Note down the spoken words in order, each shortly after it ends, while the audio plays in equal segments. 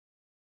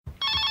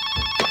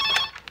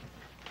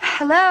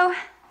Hello?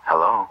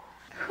 Hello?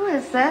 Who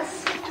is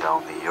this? You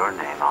tell me your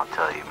name, I'll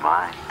tell you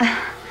mine.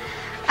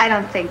 I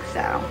don't think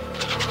so.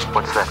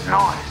 What's that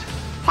noise?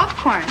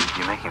 Popcorn.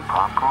 You making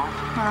popcorn?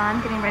 Well,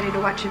 I'm getting ready to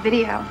watch a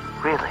video.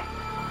 Really?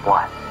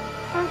 What?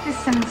 Oh, just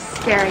some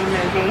scary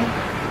movie.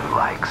 You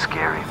like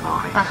scary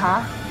movies?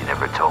 Uh-huh. You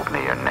never told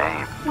me your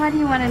name. Why do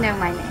you want to know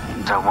my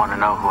name? I want to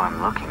know who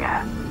I'm looking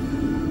at.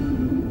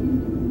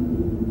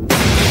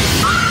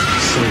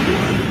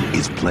 Someone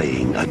is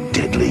playing a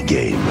deadly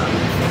game.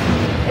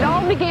 It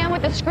all began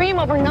with a scream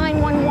over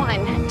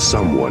 911.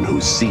 Someone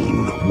who's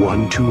seen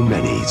one too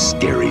many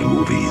scary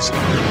movies.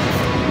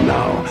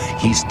 Now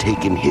he's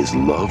taken his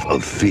love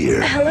of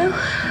fear Hello?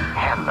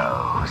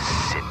 Hello,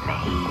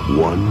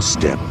 Sydney. one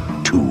step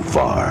too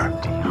far.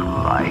 Do you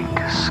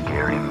like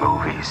scary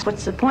movies?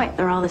 What's the point?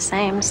 They're all the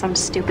same. Some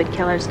stupid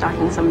killer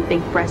stalking some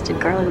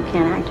big-breasted girl who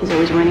can't act, who's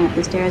always running up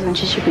the stairs when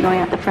she should be going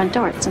out the front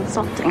door. It's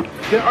insulting.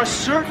 There are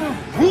certain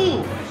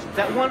rules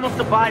that one must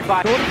abide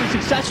by in order to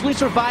successfully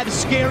survive a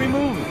scary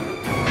movie.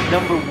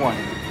 Number one,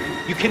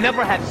 you can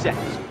never have sex.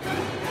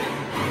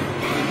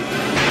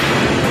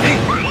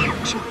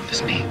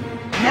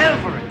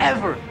 Never,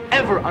 ever,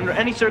 ever, under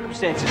any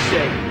circumstances,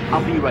 say,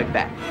 I'll be right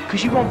back.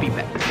 Because you won't be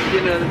back.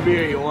 Get another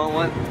beer, you want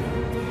one?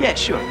 Yeah,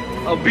 sure.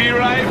 I'll be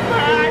right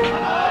back.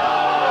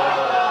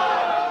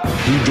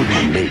 He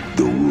didn't make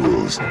the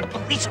rules.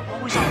 Police are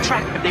always on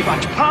track if they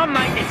watch prom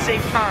night at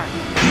same time.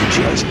 He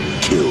just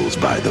kills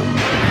by them.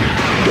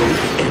 Don't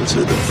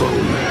answer the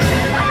phone.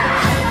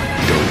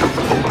 Don't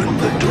open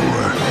the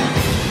door.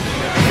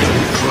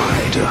 Don't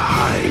try to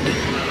hide.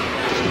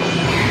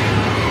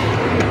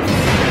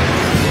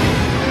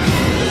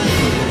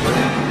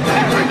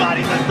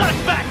 Everybody's a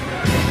suspect!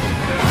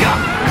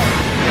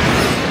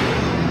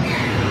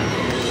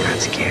 You're not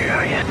scared,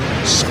 are you?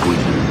 Scream.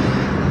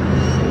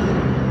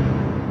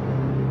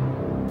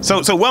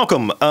 So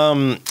welcome, cats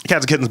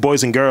and kittens,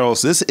 boys and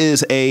girls. This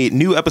is a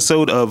new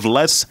episode of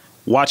Let's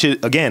Watch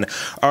It Again,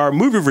 our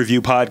movie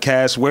review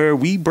podcast where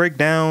we break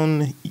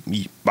down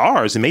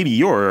ours and maybe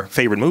your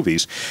favorite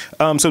movies.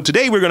 So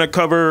today we're going to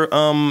cover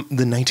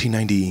the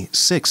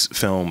 1996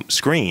 film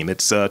Scream.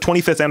 It's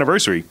 25th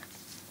anniversary.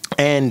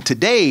 And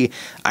today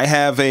I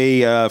have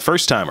a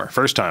first timer.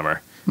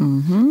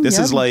 Mm-hmm, this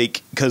is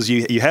like, because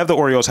you have the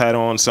Orioles hat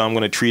on, so I'm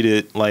going to treat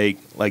it like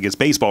it's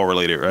baseball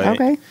related, right?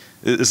 Okay.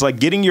 It's like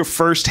getting your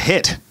first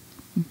hit.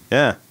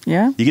 Yeah.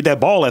 Yeah. You get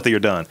that ball after you're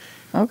done.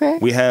 Okay.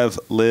 We have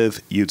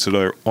Liv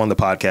Eutsler on the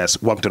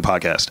podcast. Welcome to the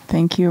podcast.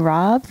 Thank you,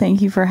 Rob.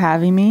 Thank you for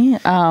having me.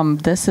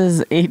 This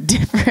is a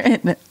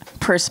different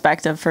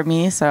perspective for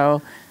me,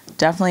 so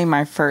definitely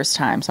my first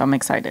time, so I'm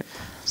excited.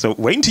 So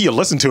wait until you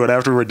listen to it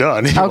after we're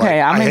done.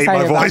 Okay, like, I'm excited I hate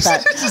my about voice.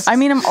 that. I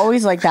mean, I'm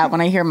always like that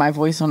when I hear my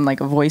voice on like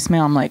a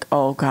voicemail. I'm like,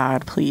 oh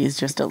God, please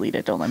just delete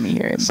it. Don't let me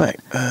hear it. It's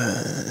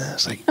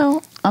like,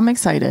 no, I'm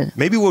excited.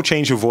 Maybe we'll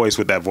change your voice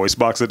with that voice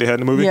box that they had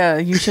in the movie. Yeah,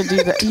 you should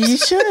do that. You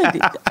should.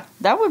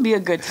 That would be a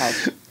good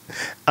touch.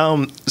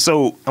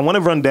 So I want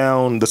to run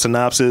down the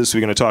synopsis.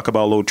 We're going to talk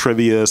about a little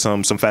trivia,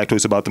 some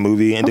factoids about the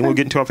movie, and then we'll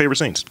get into our favorite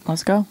scenes.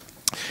 Let's go.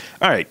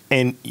 All right.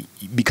 And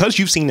because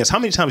you've seen this, how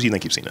many times do you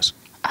think you've seen this?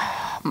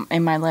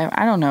 In my life,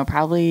 I don't know,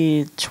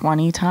 probably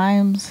 20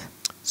 times.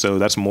 So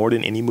that's more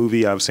than any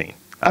movie I've seen.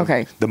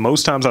 Okay. The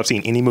most times I've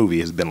seen any movie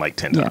has been like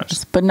 10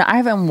 times. But no, I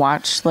haven't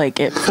watched like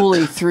it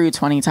fully through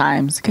 20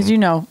 times because, you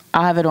know,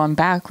 I'll have it on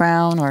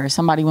background or if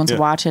somebody wants to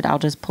watch it, I'll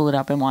just pull it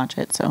up and watch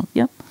it. So,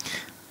 yep.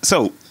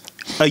 So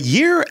a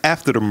year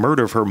after the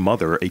murder of her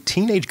mother, a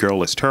teenage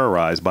girl is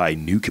terrorized by a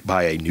new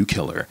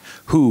killer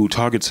who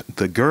targets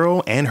the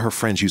girl and her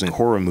friends using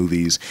horror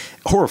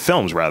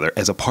films,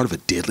 as a part of a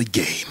deadly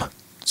game.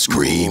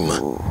 Scream.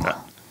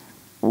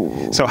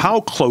 So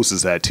how close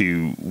is that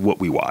to what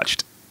we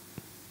watched?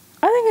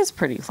 I think it's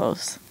pretty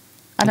close.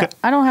 I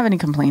don't have any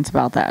complaints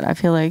about that. I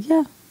feel like,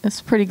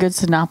 it's a pretty good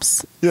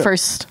synopsis. Yeah.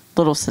 First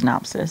little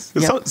synopsis.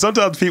 Yep.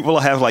 Sometimes people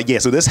will have like,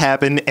 so this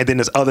happened and then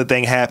this other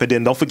thing happened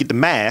and don't forget the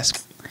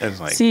mask. And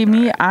it's like, see,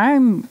 me, right.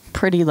 I'm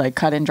pretty like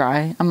cut and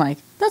dry. I'm like,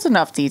 that's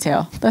enough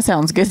detail. That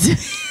sounds good to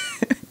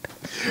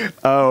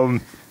me.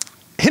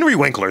 Henry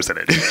Winkler's in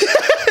it.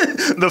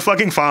 The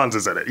fucking Fonz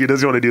is in it. You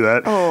just want to do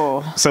that.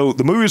 Oh. So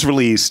the movie was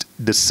released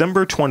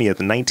December 20th,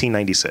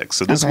 1996.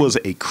 So this was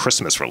a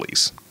Christmas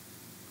release.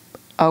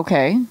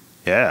 Okay.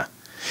 Yeah.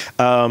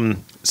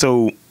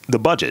 So the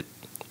budget.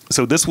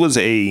 So this was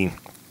a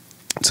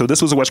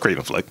Wes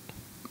Craven flick.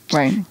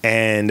 Right.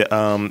 And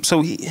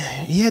so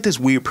he had this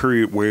weird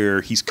period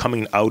where he's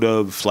coming out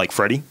of like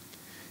Freddy.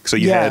 So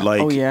you had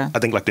like, I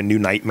think like the New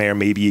Nightmare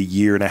maybe a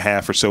year and a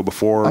half or so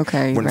before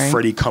when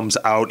Freddy comes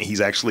out and he's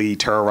actually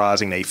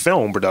terrorizing a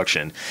film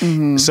production.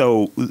 Mm-hmm.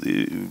 So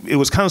it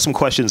was kind of some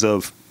questions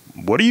of,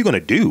 what are you going to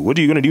do? What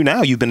are you going to do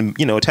now? You've been,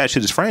 attached to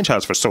this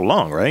franchise for so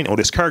long, right? Or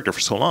this character for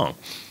so long.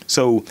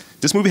 So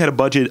this movie had a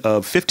budget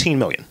of $15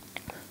 million.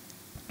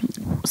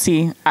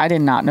 See, I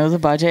did not know the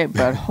budget,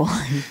 but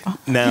holy fuck.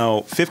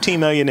 Now, $15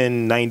 million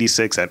in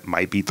 96, that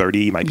might be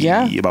 30, might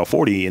be about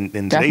 40 in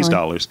today's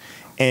dollars.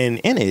 And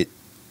in it,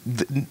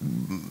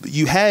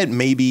 you had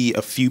maybe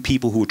a few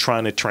people who were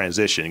trying to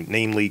transition,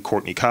 namely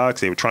Courtney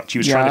Cox. She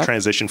was trying to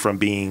transition from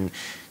being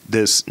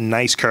this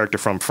nice character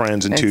from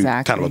Friends into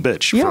kind of a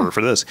bitch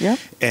for this. Yep.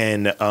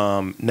 And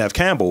Nev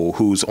Campbell,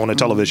 who's on a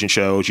television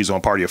show, she's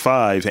on Party of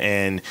Five,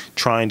 and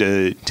trying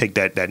to take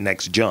that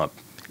next jump.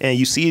 And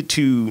you see it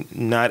too,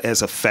 not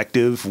as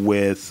effective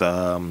with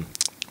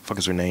fuck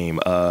is her name,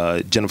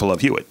 Jennifer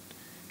Love Hewitt.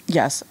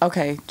 Yes.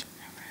 Okay.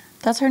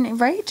 That's her name,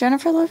 right?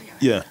 Jennifer Love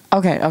Hewitt? Yeah.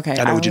 Okay.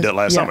 I know what you did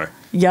last summer.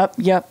 Yep.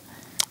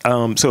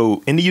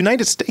 So in the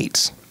United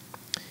States,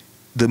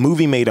 the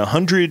movie made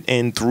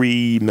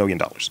 $103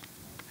 million.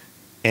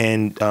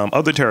 And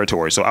other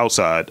territories, so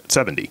outside,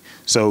 70.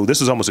 So this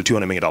is almost a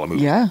 $200 million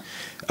movie. Yeah.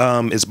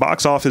 Its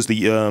box office,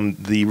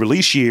 the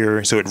release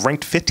year, so it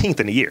ranked 15th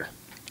in the year.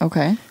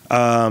 Okay.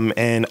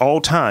 And all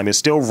time, it's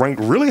still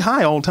ranked really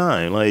high all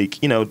time. Like,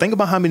 think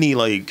about how many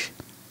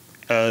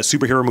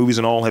superhero movies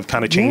and all have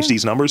kind of changed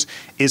these numbers.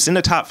 It's in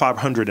the top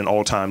 500 in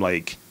all time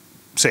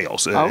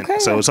sales. Okay.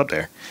 So it's up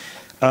there.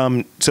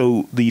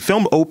 So the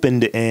film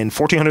opened in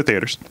 1,400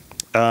 theaters.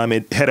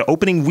 It had an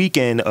opening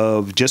weekend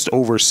of just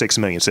over $6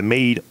 million. So it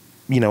made,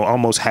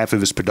 almost half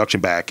of its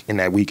production back in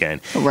that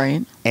weekend.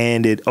 Right.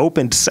 And it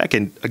opened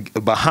second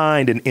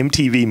behind an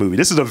MTV movie.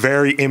 This is a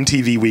very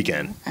MTV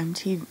weekend.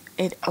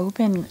 It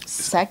opened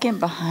second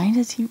behind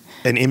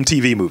an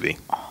MTV movie.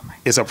 Oh my!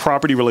 It's a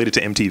property related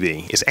to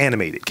MTV. It's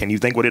animated. Can you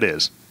think what it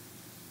is?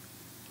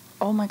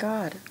 Oh my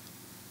God.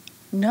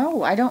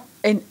 No, I don't.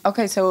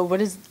 Okay, so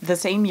what is the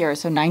same year?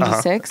 So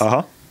 96?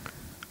 Uh-huh.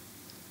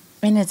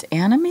 And it's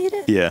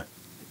animated? Yeah.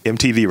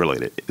 MTV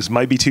related. This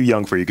might be too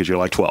young for you because you're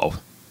like 12.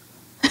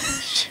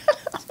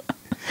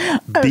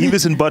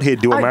 Beavis and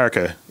Butthead Do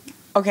America.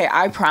 Okay,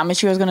 I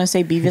promise you I was going to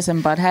say Beavis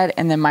and Butthead,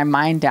 and then my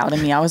mind doubted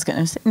me. I was going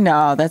to say,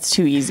 no, that's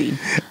too easy.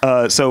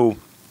 So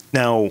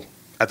now,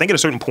 I think at a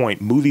certain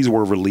point, movies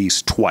were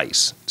released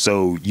twice.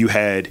 So you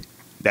had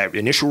that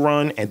initial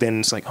run, and then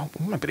it's like, oh,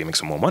 we might be able to make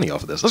some more money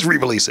off of this. Let's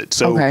re-release it.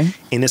 So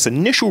in this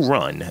initial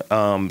run,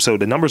 so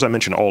the numbers I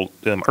mentioned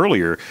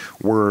earlier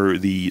were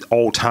the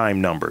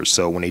all-time numbers.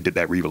 So when they did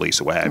that re-release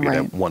or what have you,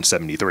 that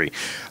 173.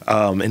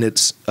 And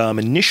its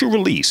initial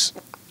release,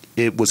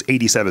 it was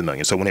 87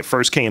 million. So when it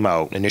first came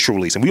out, initial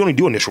release, and we only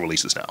do initial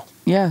releases now.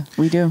 Yeah,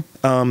 we do.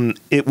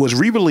 It was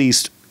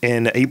re-released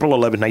in April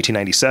 11,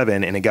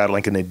 1997, and it got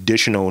like an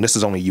additional, and this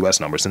is only U.S.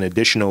 numbers, an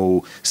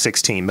additional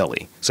 16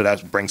 milli. So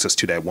that brings us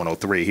to that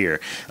 103 here.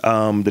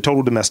 The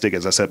total domestic,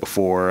 as I said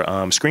before,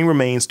 Scream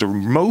remains the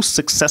most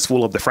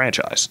successful of the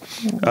franchise.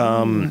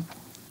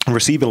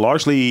 Receiving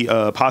largely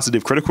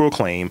positive critical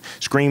acclaim,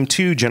 Scream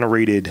 2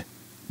 generated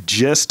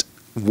just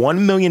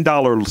 $1 million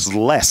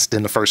less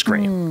than the first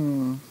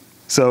Scream.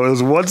 So it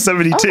was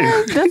 172.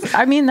 Okay,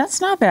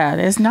 that's not bad.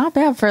 It's not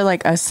bad for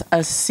like a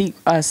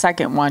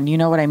second one. You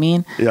know what I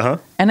mean? Yeah.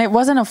 And it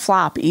wasn't a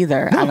flop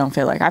either. No. I don't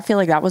feel like. I feel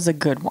like that was a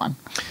good one.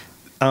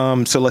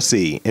 So let's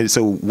see.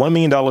 So $1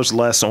 million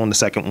less on the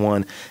second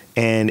one,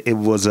 and it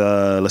was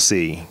let's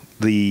see.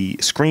 The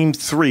Scream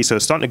 3, so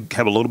it's starting to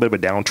have a little bit of a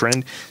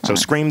downtrend. So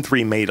Scream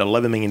 3 made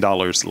 $11 million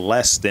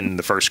less than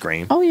the first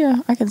Scream. Oh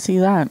yeah, I can see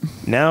that.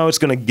 Now it's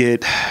going to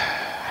get.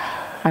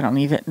 I don't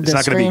even. It's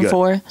not going to be good.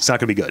 4? It's not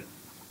going to be good.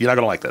 You're not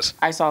going to like this.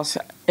 I saw.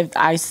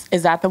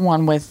 Is that the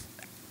one with?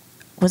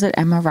 Was it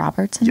Emma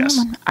Roberts in that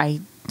one? I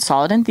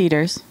saw it in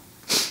theaters.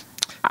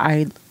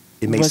 It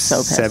made so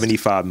pissed.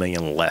 $75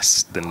 million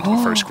less than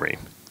the first Scream.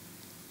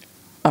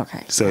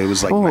 Okay. So it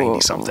was like 90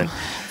 something.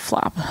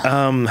 Flop.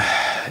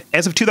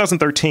 As of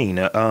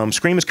 2013,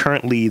 Scream is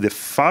currently the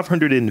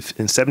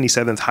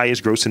 577th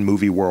highest grossing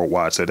movie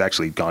worldwide. So it's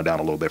actually gone down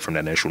a little bit from that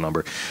initial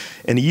number.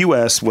 In the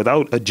U.S.,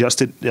 without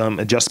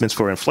adjustments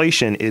for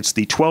inflation, it's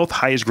the 12th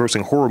highest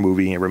grossing horror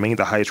movie and remained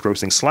the highest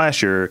grossing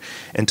slasher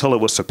until it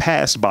was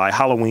surpassed by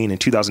Halloween in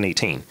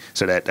 2018.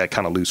 So that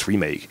kind of loose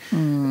remake,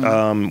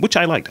 which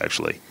I liked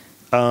actually.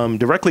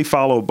 Directly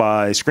followed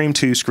by Scream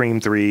 2,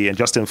 Scream 3, and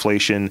just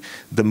inflation,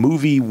 the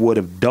movie would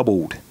have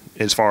doubled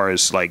as far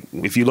as like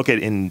if you look at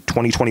in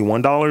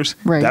 2021 dollars,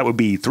 that would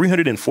be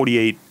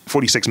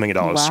 $46 million.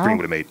 Wow. Scream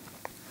would have made.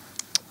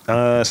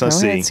 So let's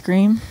see.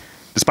 Scream.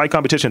 Despite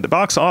competition at the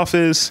box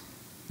office,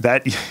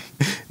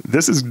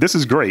 this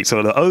is great.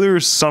 So the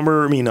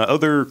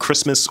other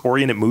Christmas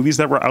oriented movies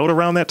that were out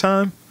around that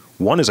time,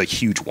 one is a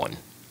huge one.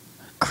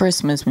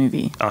 Christmas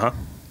movie.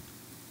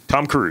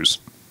 Tom Cruise.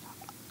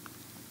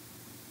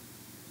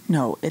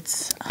 No,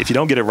 it's. If you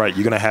don't get it right,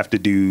 you're gonna have to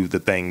do the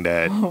thing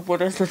that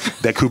what is it?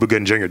 That Cuba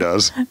Gooding Jr.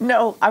 does.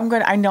 No,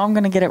 I know I'm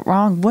gonna get it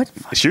wrong. What?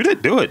 Shoot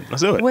it. Do it.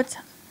 Let's do it. What's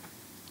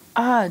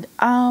odd?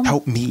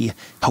 Help me.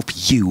 Help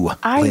you,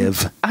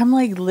 Liv. I'm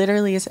like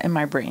literally, it's in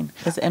my brain.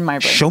 It's in my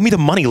brain. Show me the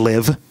money,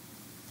 Liv.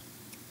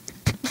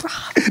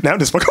 Now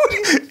this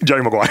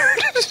Jerry Maguire.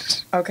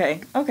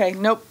 Okay.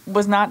 Nope.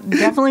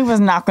 Definitely was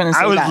not gonna say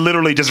that. I was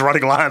literally just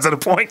running lines at a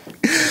point.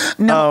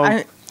 No,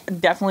 I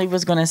definitely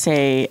was gonna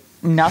say.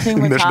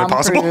 Nothing with Tom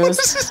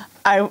Cruise.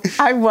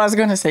 I was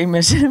going to say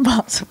Mission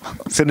Impossible.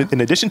 So in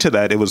addition to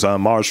that, it was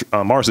Mars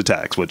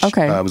Attacks, which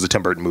was a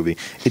Tim Burton movie.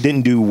 It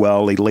didn't do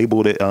well. They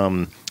labeled it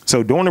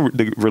So during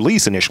the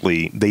release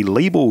initially, they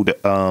labeled,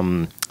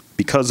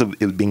 because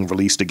of it being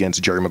released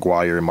against Jerry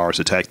Maguire and Mars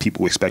Attacks,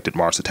 people expected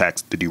Mars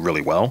Attacks to do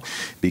really well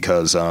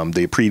because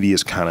the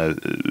previous kind of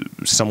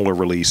similar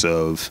release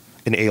of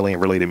an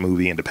alien-related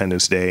movie,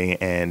 Independence Day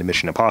and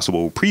Mission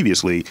Impossible,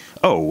 previously,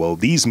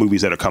 these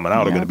movies that are coming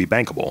out are going to be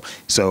bankable.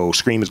 So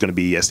Scream is going to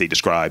be, as they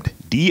described,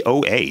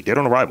 DOA, Dead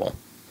on Arrival.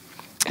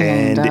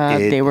 And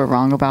they were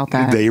wrong about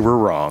that. They were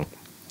wrong.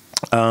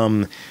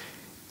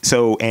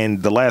 So,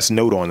 and the last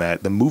note on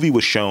that, the movie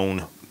was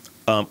shown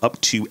up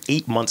to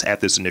 8 months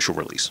after its initial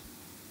release.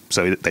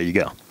 So there you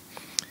go.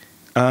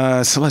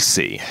 So let's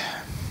see.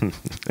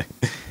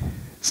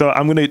 So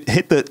I'm going to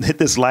hit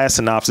this last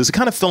synopsis to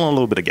kind of fill in a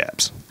little bit of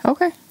gaps.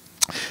 Okay.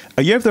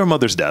 A year after her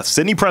mother's death,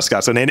 Sidney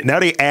Prescott. So now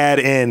they add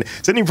in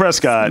Sidney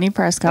Prescott,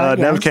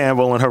 Neve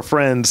Campbell, and her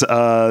friends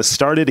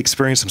started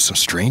experiencing some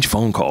strange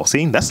phone calls.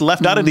 See, that's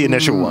left out of the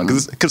initial one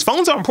because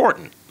phones are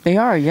important. They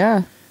are,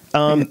 yeah.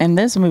 In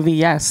this movie,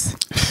 yes.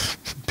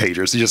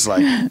 Pagers, just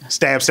like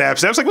stab.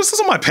 It's like, what's this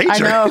on my pager? I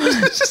know.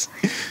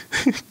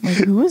 Like,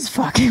 who is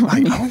fucking with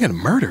me? I'm getting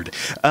murdered.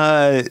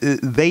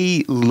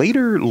 They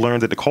later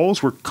learned that the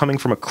calls were coming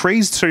from a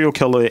crazed serial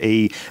killer,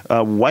 a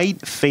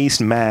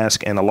white-faced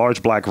mask, and a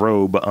large black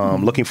robe,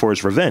 looking for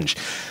his revenge.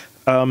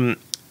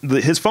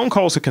 His phone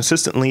calls are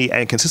consistently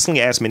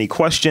asked many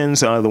questions.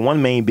 The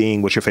one main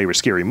being, "What's your favorite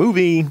scary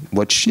movie?"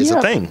 Which is a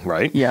thing,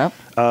 right? Yeah.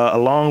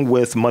 Along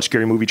with much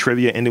scary movie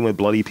trivia, ending with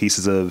bloody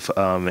pieces of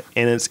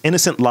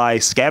innocent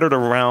lies scattered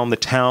around the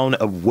town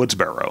of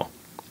Woodsboro.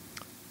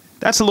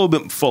 That's a little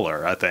bit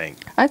fuller, I think.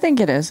 I think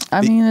it is.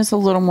 I mean, it's a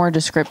little more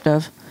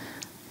descriptive.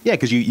 Yeah,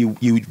 because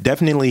you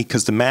definitely,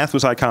 because the math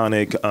was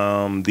iconic.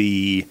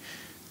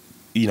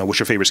 What's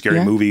your favorite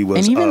scary movie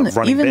was, and even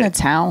Running even Bit. the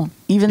town,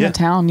 the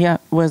town,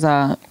 was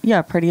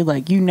pretty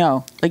like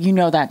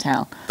that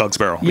town.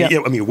 Thugsboro. Yep. Yeah,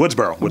 I mean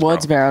Woodsboro.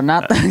 Woodsboro,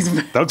 not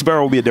Thugsboro.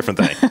 Thugsboro will be a different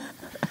thing.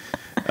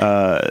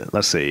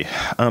 Let's see.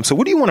 So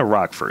what do you want to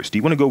rock first? Do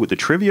you want to go with the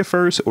trivia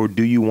first, or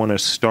do you want to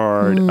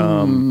start?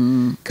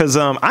 Because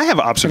I have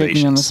observations.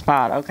 Putting me on the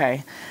spot.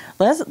 Okay.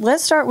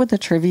 Let's start with the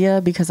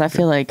trivia because I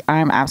feel like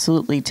I'm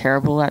absolutely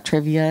terrible at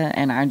trivia,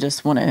 and I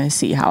just want to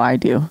see how I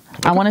do.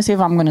 Okay. I want to see if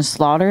I'm going to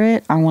slaughter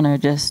it. I want to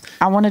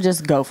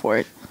just go for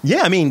it.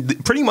 Yeah, I mean,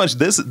 pretty much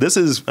this is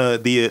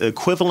the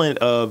equivalent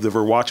of the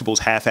Rewatchables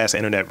half-ass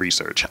internet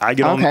research. I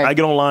get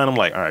online. I'm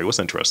like, all right, what's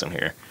interesting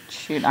here?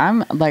 Shoot,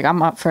 I'm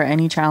up for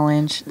any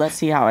challenge. Let's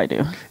see how I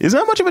do. It's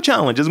not much of a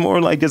challenge. It's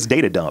more like just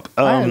data dump.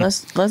 All right,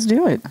 let's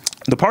do it.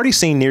 The party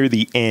scene near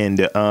the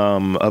end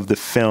of the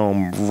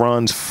film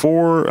runs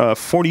for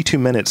 42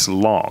 minutes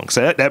long.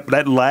 So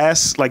that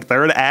last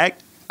third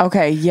act.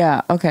 Okay,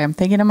 yeah. Okay, I'm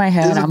thinking in my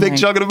head. It's a big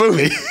chunk of the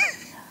movie.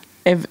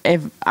 If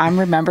I'm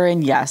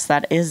remembering, yes,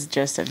 that is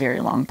just a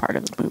very long part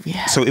of the movie.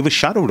 So it was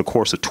shot over the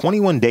course of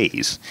 21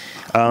 days,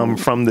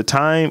 from the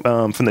time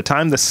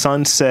the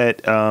sun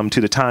set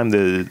to the time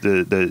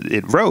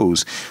it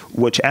rose.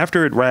 Which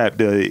after it wrapped,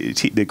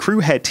 the crew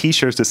had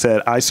T-shirts that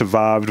said "I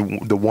survived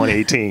the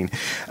 118,"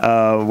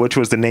 which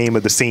was the name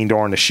of the scene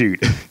during the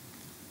shoot.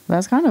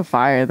 That's kind of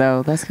fire,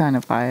 though. That's kind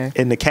of fire.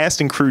 And the cast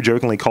and crew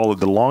jokingly call it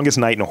the longest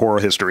night in horror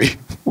history.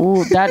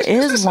 Ooh, that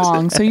is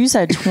long. So you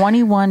said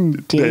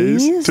 21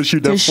 days to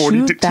shoot that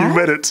 42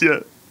 minutes,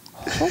 yeah.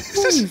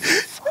 Holy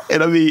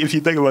And I mean, if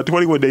you think about it,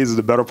 21 days is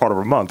the better part of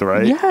a month,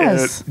 right?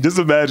 Yes. And just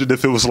imagine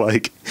if it was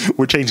like,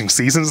 we're changing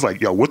seasons. Like,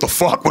 yo, what the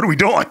fuck? What are we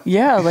doing?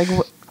 Yeah, like,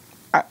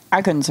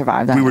 I couldn't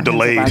survive that. We were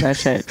delayed. That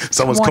shit.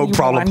 Someone's coke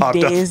problem popped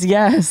days, up.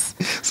 Yes.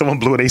 Someone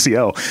blew an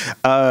ACL.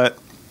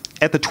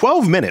 At the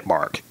 12-minute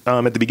mark,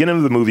 at the beginning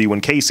of the movie, when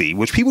Casey,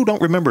 which people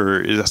don't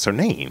remember, that's her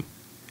name,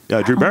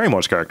 Drew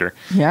Barrymore's character.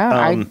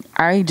 Yeah,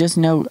 I just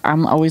know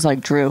I'm always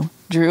like Drew.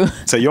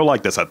 So you'll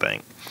like this, I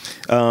think.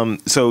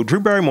 So Drew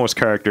Barrymore's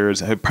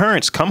characters, her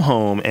parents come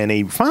home and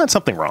they find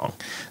something wrong.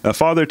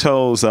 Father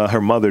tells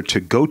her mother to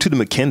go to the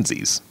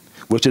Mackenzies,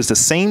 which is the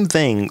same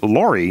thing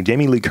Laurie,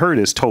 Jamie Lee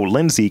Curtis, told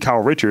Lindsay,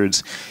 Kyle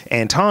Richards,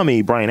 and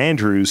Tommy, Brian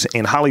Andrews,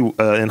 in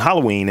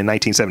Halloween in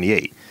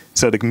 1978.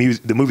 So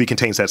the movie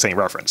contains that same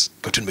reference.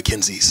 Go to the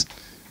Mackenzies.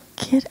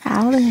 Get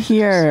out of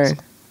here.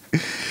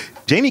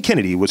 Jamie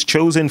Kennedy was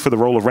chosen for the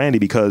role of Randy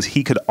because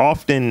he could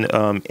often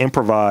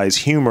improvise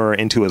humor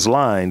into his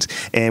lines,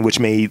 and which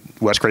made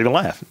Wes Craven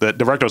laugh. The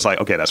director was like,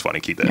 okay, that's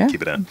funny. Keep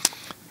it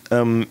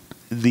in.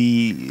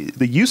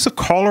 The use of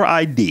caller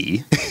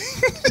ID,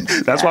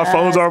 that's why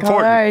phones are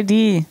important. Caller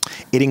ID.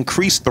 It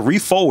increased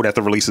threefold at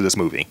the release of this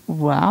movie.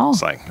 Wow.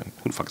 It's like,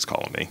 who the fuck is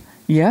calling me?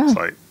 Yeah. It's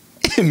like,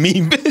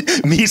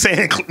 me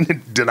saying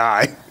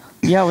deny.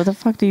 Yeah, what the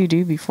fuck do you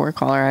do before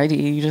caller ID?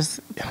 You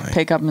just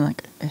pick up and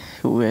like,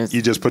 who is?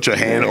 You just put your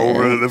hand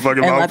over the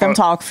fucking and mouth. let them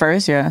talk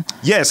first, yeah.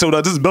 Yeah, so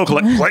this is Bill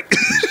Collect.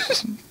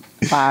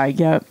 Bye,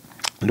 yep.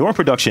 During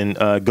production,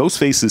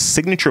 Ghostface's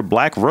signature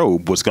black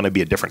robe was going to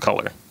be a different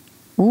color.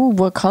 Ooh,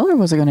 what color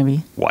was it going to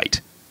be? White.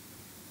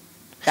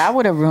 That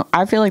would have.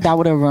 I feel like that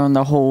would have ruined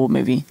the whole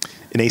movie.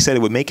 And they said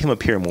it would make him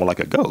appear more like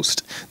a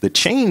ghost. The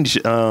change,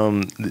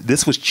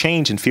 this was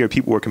changed in fear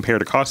people were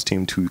compared a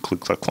costume to Ku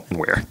Klux Klan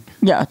wear.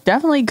 Yeah,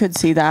 definitely could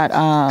see that.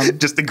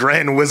 Just the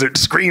Grand Wizard,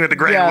 scream at the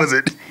Grand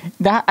Wizard.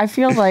 That I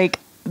feel like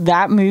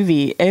that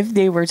movie, if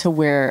they were to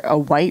wear a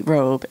white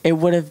robe, it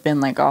would have been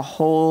like a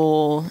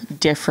whole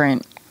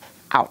different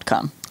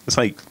outcome. It's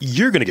like,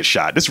 you're going to get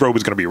shot. This robe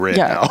is going to be red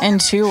now. And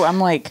two, I'm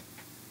like,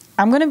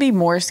 I'm going to be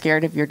more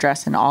scared if you're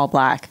dressed in all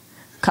black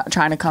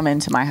trying to come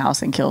into my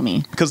house and kill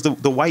me. Because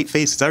the white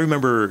faces, I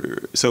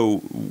remember, so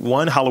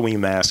one Halloween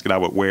mask that I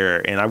would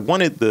wear, and I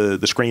wanted the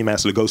Scream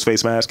mask, the ghost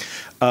face mask.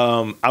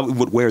 I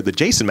would wear the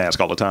Jason mask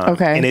all the time.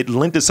 Okay. And it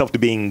lent itself to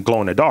being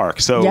glow in the dark.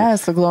 So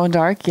yes, the glow in the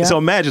dark. Yeah. So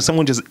imagine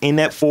someone just in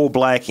that full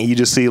black and you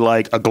just see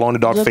like a glow in the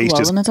dark face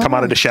just come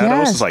out of the shadows.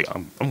 Yes. It's like,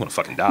 I'm going to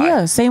fucking die.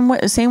 Yeah. Same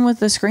with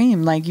the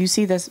Scream. Like you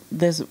see this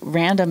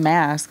random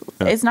mask.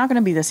 Yeah. It's not going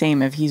to be the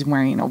same if he's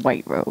wearing a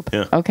white robe.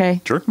 Yeah.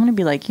 Okay. Sure. I'm going to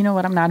be like, you know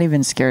what? I'm not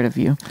even scared of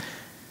you.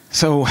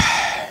 So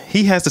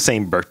he has the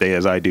same birthday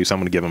as I do, so I'm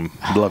going to give him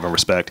love and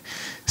respect.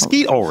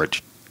 Skeet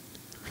Ulrich,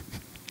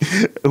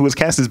 who was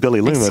cast as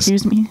Billy Loomis.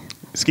 Excuse me?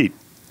 Skeet.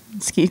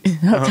 Skeet.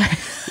 Okay.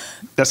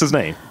 That's his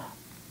name.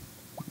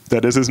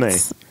 That is his name.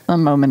 A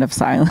moment of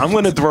silence. I'm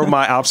going to throw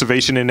my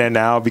observation in there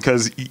now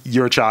because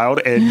you're a child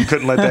and you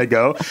couldn't let that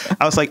go.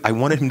 I was like, I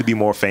wanted him to be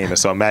more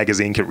famous so a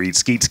magazine could read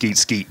Skeet, Skeet,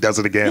 Skeet, does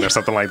it again or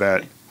something like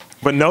that.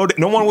 But no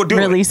one would do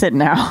it. Release it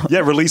now.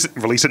 Yeah, release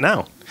it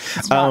now.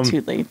 It's not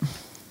too late.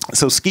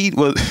 So Skeet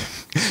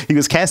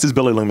was cast as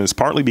Billy Loomis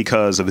partly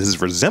because of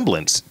his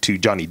resemblance to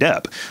Johnny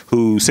Depp,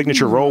 whose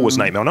signature role was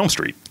Nightmare on Elm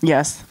Street.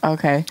 Yes.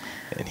 Okay.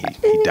 And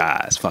he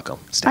dies. Fuck him.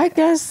 I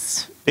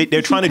guess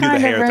they're trying to do the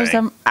hair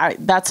thing.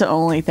 That's the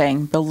only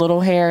thing. The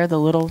little hair, the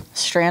little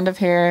strand of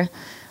hair,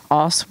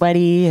 all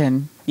sweaty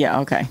and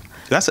yeah. Okay.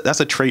 That's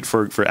a trait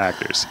for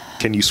actors.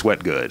 Can you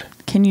sweat good?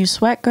 Can you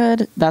sweat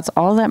good? That's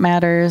all that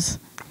matters.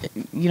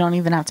 You don't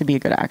even have to be a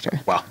good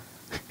actor. Wow.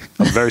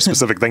 A very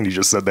specific thing you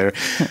just said there.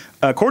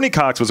 Courtney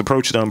Cox was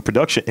approached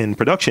in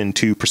production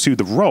to pursue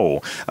the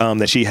role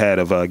that she had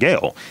of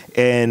Gail,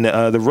 and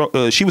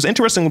she was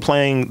interested in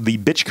playing the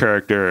bitch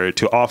character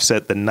to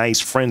offset the nice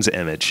friends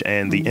image,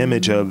 and the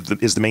image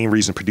is the main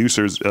reason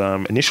producers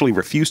initially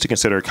refused to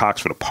consider Cox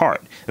for the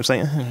part. It was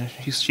like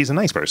she's a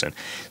nice person,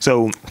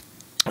 so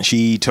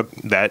she took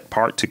that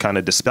part to kind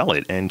of dispel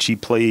it, and she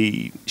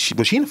played.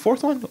 Was she in the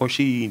fourth one, or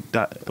she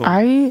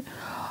died?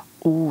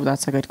 Oh,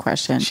 that's a good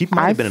question. She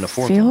might have been in the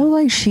fourth one. I feel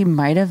like she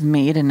might have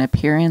made an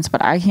appearance,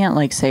 but I can't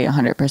like say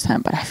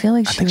 100%. But I feel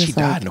like she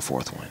died in the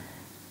fourth one.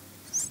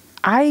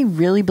 I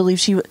really believe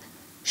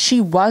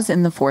she was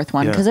in the fourth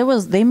one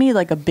because they made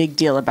like a big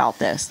deal about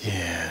this.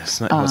 Yeah,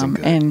 it wasn't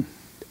good. And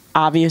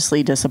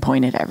obviously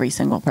disappointed every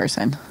single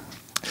person.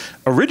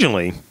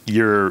 Originally,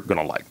 you're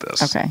gonna like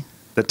this. Okay.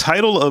 The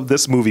title of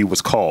this movie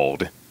was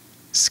called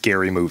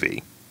Scary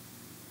Movie.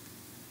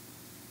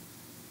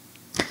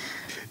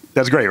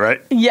 That's great, right?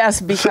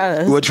 Yes,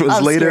 because which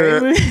was later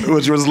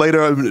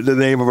the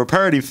name of a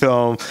parody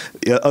film,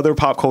 other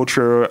pop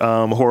culture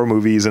horror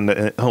movies, and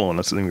hold on,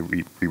 let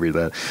me reread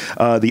that.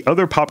 The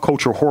other pop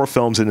culture horror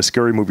films in the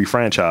Scary Movie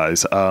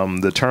franchise.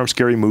 The term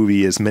 "scary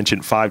movie" is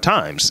mentioned 5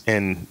 times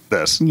in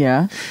this.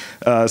 Yeah.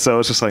 So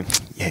it's just like,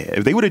 yeah,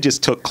 if they would have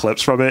just took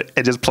clips from it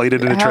and just played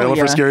it in the trailer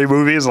for Scary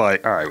Movie, it's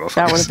like, all right, well,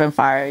 that would have been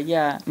fire.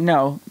 Yeah.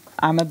 No,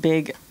 I'm a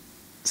big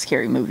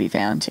Scary Movie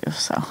fan too.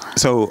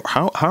 So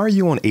how are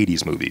you on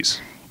 80s movies?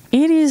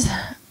 80s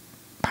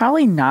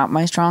probably not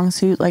my strong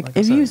suit. Like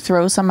if you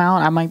throw some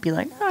out, I might be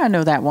like, I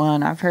know that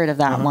one, I've heard of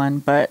that one,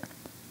 but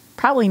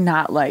probably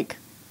not like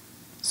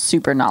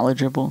super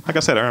knowledgeable. Like I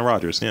said, Aaron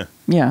Rodgers.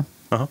 Yeah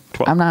 12.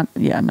 I'm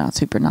not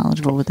super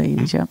knowledgeable with the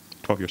 80s yet.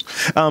 12 years.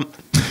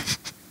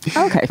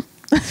 Okay.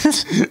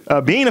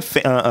 Being a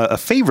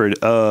favorite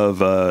of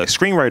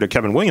screenwriter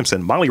Kevin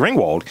Williamson, Molly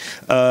Ringwald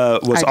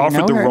was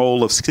offered the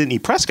role of Sidney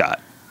Prescott,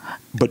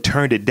 but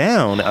turned it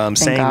down,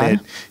 saying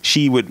that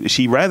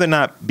she'd rather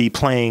not be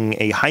playing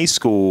a high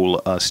school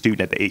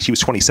student at the age. She was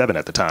 27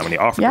 at the time when they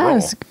offered the role.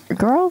 Yes,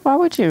 girl, why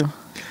would you?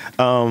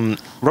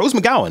 Rose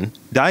McGowan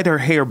dyed her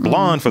hair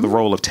blonde for the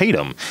role of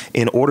Tatum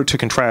in order to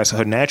contrast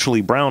her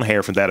naturally brown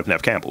hair from that of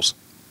Neve Campbell's.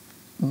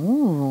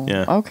 Ooh,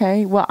 yeah.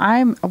 Okay. Well,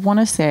 I want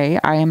to say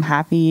I am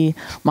happy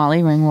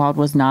Molly Ringwald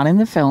was not in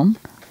the film.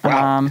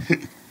 Wow.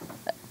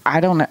 I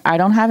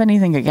don't have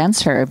anything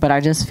against her, but I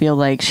just feel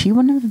like she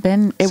wouldn't have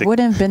been. It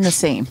wouldn't have been the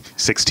same.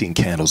 16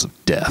 Candles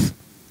of Death.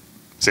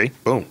 See,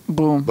 boom,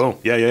 boom, boom.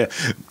 Yeah.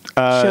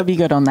 She'll be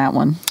good on that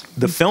one.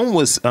 The film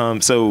was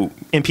so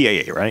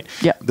MPAA, right?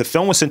 Yeah. The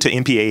film was sent to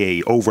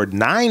MPAA over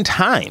 9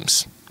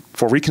 times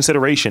for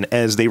reconsideration,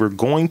 as they were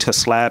going to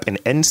slap an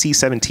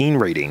NC-17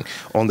 rating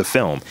on the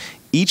film.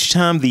 Each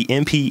time the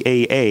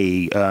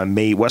MPAA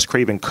made Wes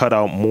Craven cut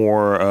out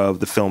more of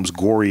the film's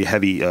gore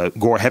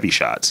heavy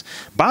shots.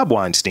 Bob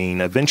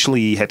Weinstein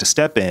eventually had to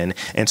step in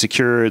and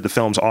secure the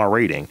film's R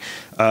rating.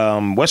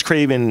 Wes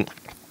Craven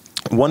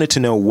wanted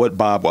to know what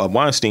Bob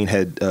Weinstein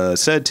had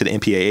said to the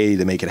MPAA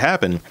to make it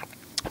happen.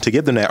 to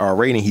give them that R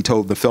rating, he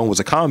told the film was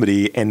a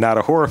comedy and not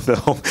a horror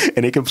film,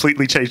 and it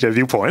completely changed their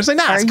viewpoint. It's like,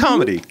 nah, it's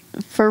comedy.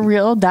 For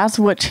real? That's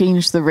what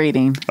changed the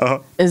rating.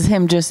 Is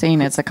him just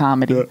saying it's a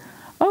comedy. Yeah.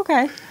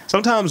 Okay.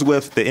 Sometimes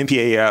with the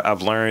MPAA,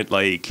 I've learned,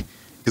 like,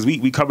 because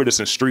we covered this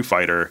in Street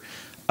Fighter,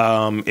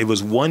 it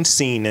was one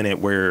scene in it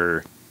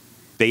where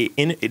they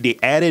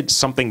added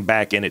something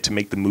back in it to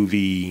make the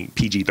movie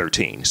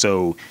PG-13.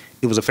 So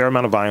it was a fair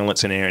amount of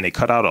violence in there, and they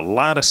cut out a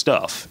lot of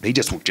stuff. They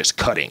just were just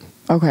cutting.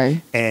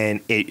 Okay. And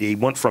it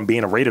went from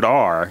being a rated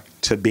R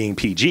to being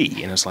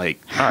PG. And it's like,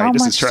 all right, How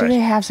this much is trash. do they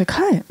have to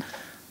cut?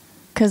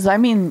 Because, I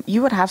mean,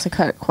 you would have to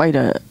cut quite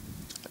a...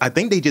 I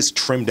think they just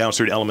trimmed down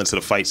certain elements of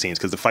the fight scenes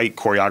because the fight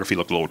choreography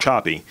looked a little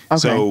choppy. Okay.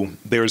 So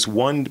there's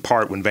one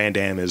part when Van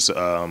Damme is,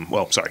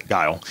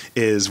 Guile,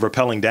 is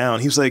rappelling down.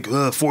 He was like,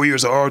 4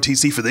 years of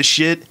ROTC for this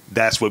shit?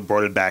 That's what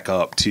brought it back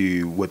up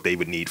to what they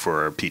would need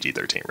for a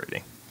PG-13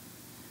 rating.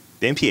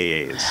 The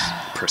MPAA is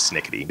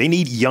persnickety. They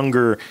need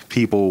younger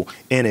people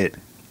in it,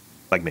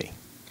 like me.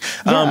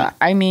 Yeah,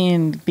 I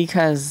mean,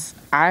 because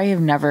I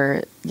didn't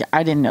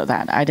know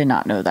that. I did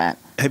not know that.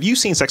 Have you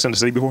seen Sex and the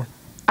City before?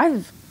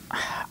 I'm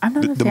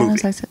not a fan of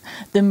Sex.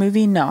 The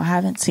movie, no, I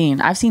haven't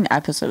seen. I've seen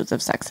episodes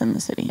of Sex and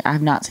the City. I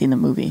have not seen the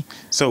movie.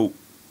 So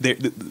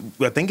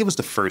I think it was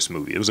the first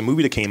movie. It was a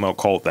movie that came out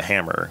called The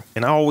Hammer,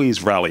 and I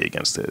always rally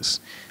against this.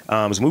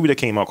 It was a movie that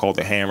came out called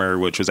The Hammer,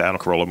 which was an Adam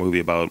Carolla movie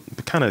about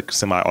kind of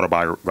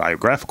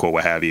semi-autobiographical,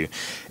 what have you.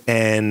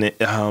 And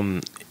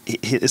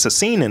it's a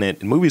scene in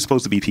it. The movie is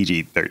supposed to be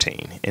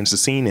PG-13, and it's a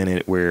scene in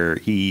it where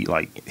he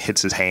like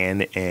hits his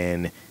hand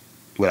and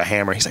with a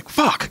hammer. He's like,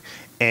 "Fuck."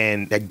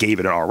 And that gave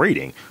it an R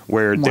rating,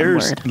 where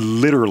there's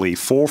literally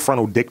full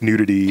frontal dick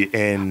nudity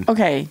and...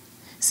 Okay.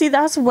 See,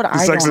 that's what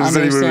I don't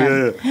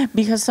understand. Movie,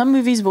 because some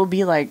movies will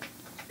be like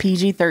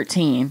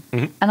PG-13,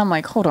 and I'm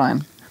like, hold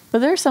on. But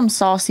there's some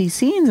saucy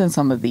scenes in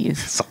some of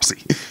these.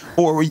 Saucy.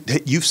 Or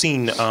you've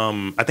seen,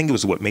 I think it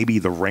was maybe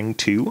The Ring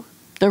 2?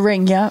 The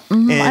Ring, yeah.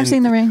 Mm-hmm. I've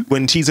seen The Ring.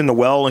 When she's in the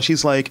well and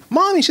she's like,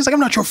 "Mommy," she's like, "I'm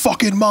not your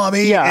fucking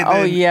mommy." Yeah,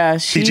 and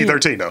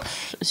PG-13 though.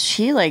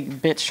 She like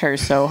bitched her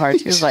so hard.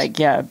 She was like,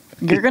 "Yeah,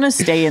 you're gonna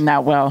stay in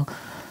that well."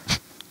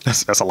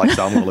 That's a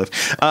lifestyle I'm gonna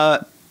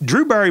live.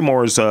 Drew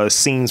Barrymore's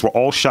scenes were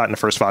all shot in the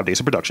first 5 days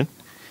of production.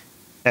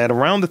 At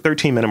around the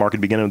 13-minute mark at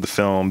the beginning of the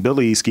film,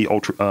 Billy Ski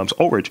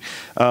Ulrich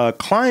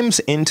climbs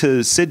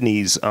into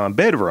Sydney's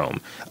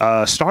bedroom,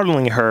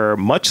 startling her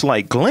much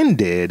like Glenn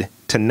did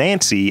to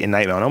Nancy in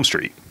Nightmare on Elm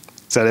Street.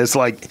 So it's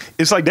like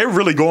they're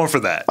really going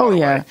for that. Oh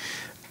yeah.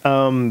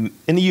 In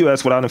the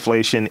U.S., without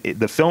inflation,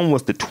 the film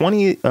was the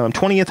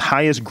 20th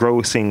highest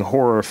grossing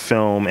horror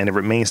film, and it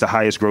remains the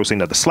highest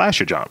grossing of the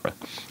slasher genre.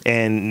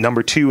 And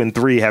number 2 and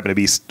 3 happen to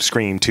be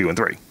Scream 2 and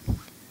 3.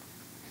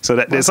 So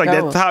it's like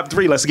that top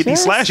 3. Let's get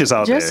these slashes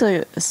out there. Just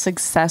a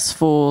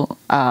successful,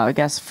 I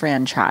guess,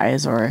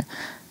 franchise, or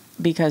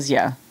because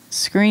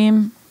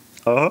Scream.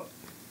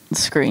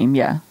 Scream,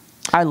 yeah.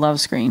 I love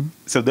Scream.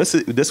 So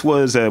this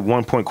was at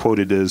one point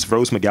quoted as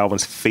Rose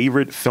McGowan's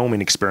favorite filming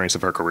experience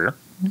of her career.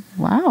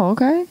 Wow.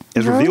 Okay.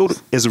 As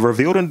revealed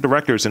in the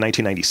directors in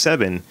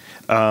 1997.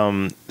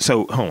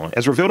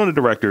 As revealed in the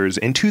directors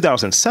in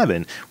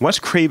 2007, Wes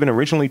Craven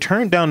originally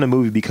turned down the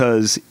movie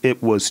because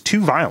it was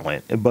too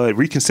violent, but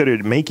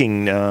reconsidered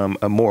making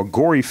a more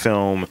gory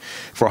film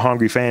for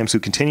hungry fans who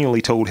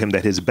continually told him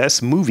that his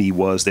best movie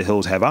was The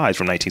Hills Have Eyes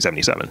from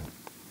 1977.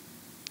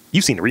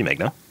 You've seen the remake,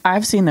 no?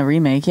 I've seen the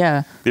remake,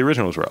 yeah. The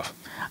original was rough.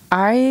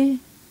 I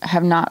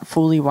have not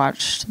fully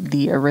watched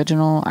the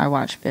original. I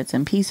watched bits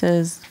and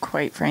pieces.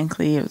 Quite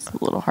frankly, it was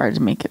a little hard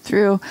to make it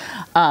through.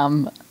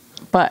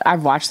 But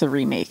I've watched the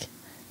remake.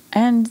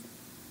 And,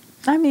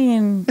 I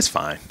mean... It's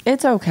fine.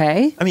 It's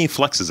okay. I mean,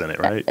 Flex is in it,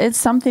 right? It's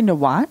something to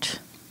watch.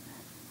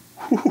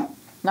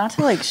 Not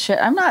to like shit.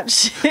 I'm not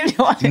shit.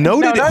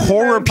 Noted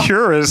horror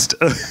purist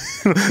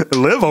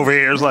Liv over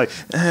here is like,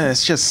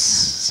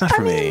 it's not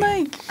for me.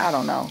 Like, I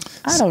don't know.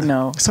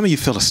 Some of you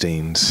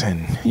Philistines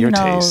and your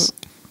taste.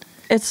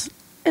 It's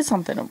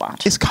something to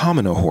watch. It's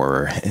common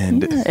horror,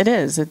 and it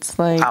is. It's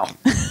like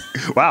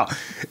wow.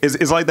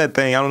 It's like that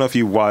thing. I don't know if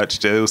you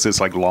watched. It was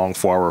this like long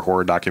 4-hour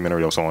horror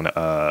documentary that was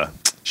on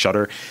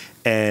Shudder,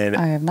 and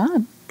I have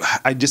not.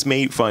 I just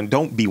made fun.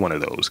 Don't be one of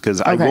those,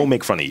 because I will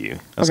make fun of you.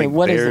 I was like,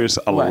 there's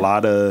a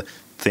lot of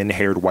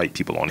thin-haired white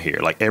people on here.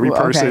 Like every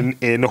person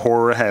in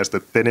horror has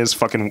the thinnest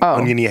fucking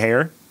oniony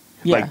hair.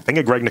 Yeah. Like think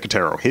of Greg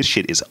Nicotero. His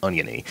shit is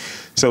oniony.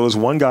 So it was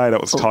one guy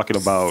that was talking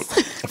about,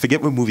 I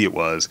forget what movie it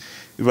was,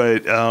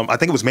 but I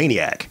think it was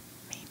Maniac.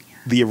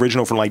 The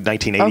original from like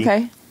 1980.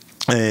 Okay.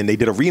 And they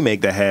did a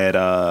remake that had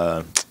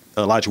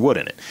Elijah Wood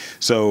in it.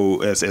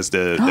 So as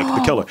the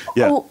killer.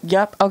 Yeah. Oh,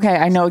 yep. Okay.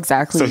 I know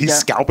exactly. So he's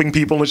scalping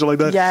people and shit like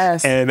that.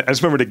 Yes. And I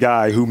just remember the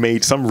guy who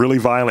made some really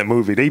violent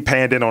movie. They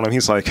panned in on him.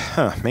 He's like,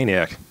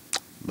 Maniac.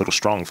 A little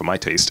strong for my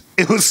taste.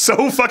 It was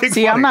so fucking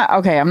funny. I'm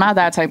not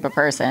that type of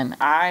person.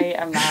 I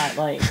am not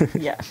like,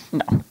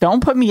 no.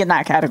 Don't put me in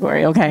that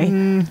category, okay?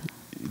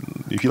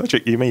 If you let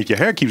your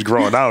hair keeps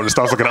growing out and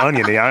starts looking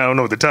oniony, I don't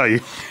know what to tell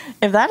you.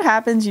 If that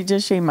happens, you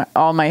just shave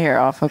all my hair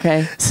off,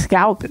 okay?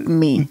 Scalp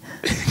me,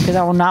 because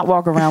I will not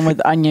walk around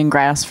with onion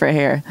grass for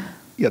hair.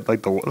 Yeah,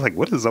 like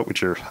what is up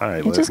with your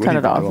hide? You just cut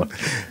it off.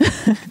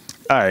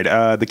 All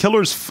right. The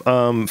killer's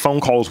phone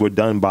calls were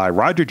done by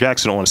Roger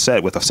Jackson on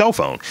set with a cell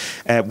phone.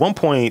 At one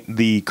point,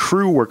 the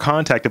crew were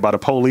contacted by the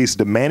police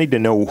demanding to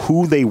know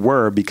who they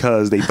were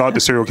because they thought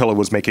the serial killer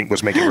was making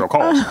real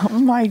calls. Oh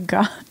my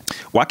God.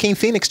 Joaquin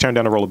Phoenix turned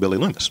down the role of Billy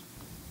Loomis.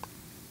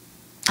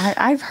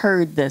 I've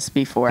heard this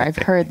before. I've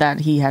heard that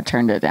he had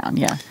turned it down.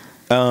 Yeah.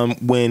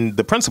 When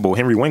the principal,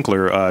 Henry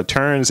Winkler,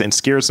 turns and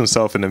scares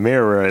himself in the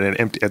mirror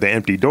at the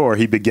empty door,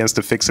 he begins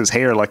to fix his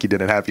hair like he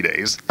did in Happy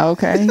Days.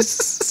 Okay.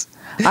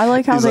 I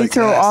like how they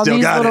throw all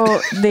these little.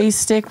 They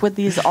stick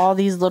with all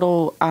these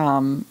little.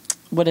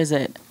 What is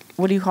it?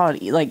 What do you call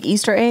it? Like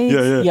Easter eggs?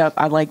 Yeah. Yep,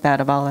 I like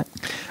that about it.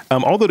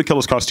 Although the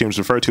killer's costume is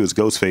referred to as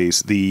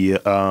Ghostface, the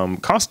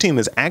costume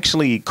is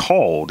actually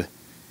called.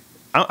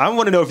 I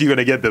want to know if you're going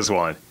to get this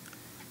one.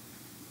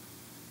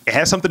 It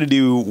has something to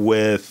do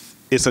with.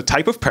 It's a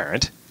type of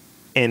parent,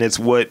 and it's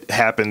what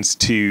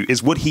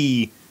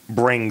he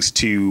brings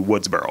to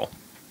Woodsboro.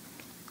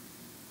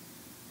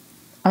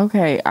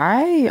 Okay,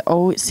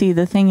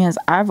 the thing is,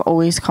 I've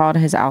always called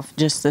his outfit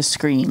just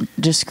Scream.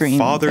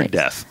 Father face.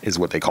 Death is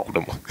what they called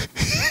him.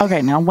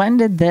 Okay, now when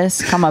did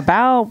this come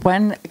about?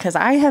 Because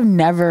I have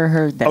never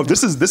heard that. Oh,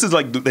 this is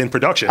like in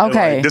production.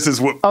 Okay, like, this is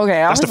what. Okay,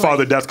 that's the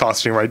Father Death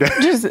costume right there.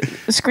 Just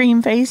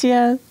Scream face,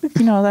 yeah.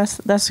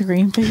 That's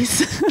Scream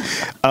face.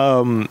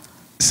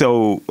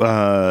 So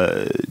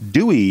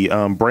Dewey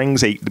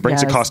brings a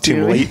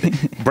costume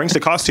brings the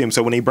costume.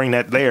 So when they bring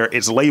that there,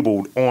 it's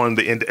labeled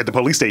at the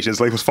police station.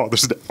 It's labeled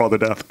Father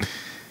Death.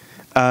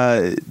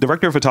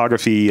 Director of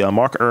photography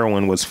Mark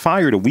Irwin was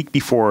fired a week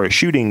before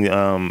shooting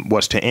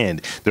was to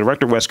end. The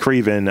director Wes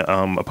Craven,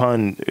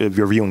 upon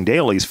reviewing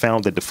dailies,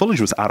 found that the footage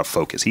was out of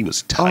focus. He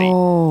was tight.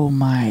 Oh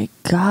my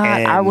God!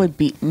 I would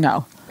be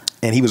no.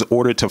 And he was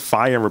ordered to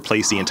fire and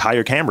replace the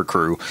entire camera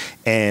crew.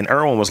 And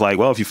Irwin was like,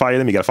 well, if you fire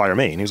them, you got to fire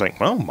me. And he was like,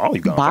 well, all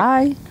you gone.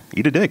 Bye.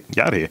 Eat a dick.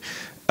 Get out of here.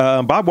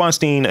 Bob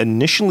Weinstein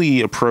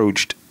initially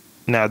approached.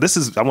 Now,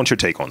 I want your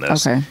take on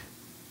this. Okay.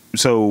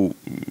 So,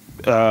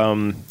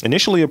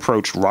 initially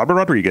approached Robert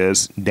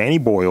Rodriguez, Danny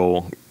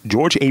Boyle,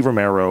 George A.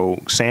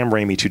 Romero, Sam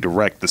Raimi to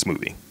direct this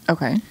movie.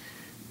 Okay.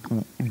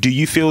 Do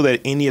you feel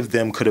that any of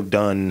them could have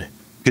done,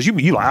 because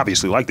you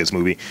obviously like this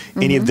movie,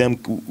 any of them,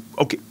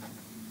 okay.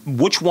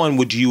 Which one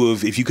would you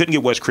have, if you couldn't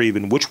get Wes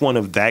Craven, which one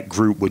of that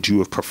group would you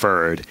have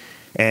preferred?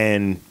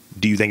 And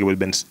do you think it would have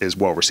been as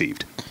well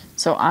received?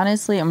 So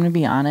honestly, I'm going to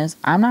be honest.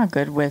 I'm not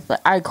good with,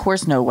 I of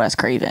course know Wes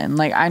Craven.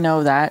 Like, I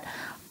know that.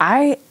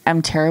 I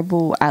am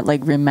terrible at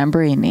like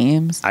remembering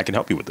names. I can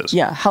help you with this.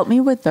 Yeah, help me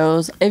with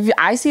those. If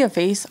I see a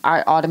face,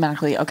 I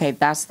automatically, okay,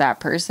 that's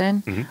that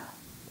person.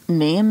 Mm-hmm.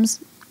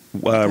 Names?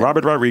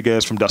 Robert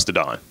Rodriguez from Dust to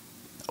Dawn.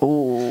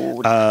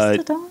 Oh, Dust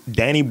to Dawn?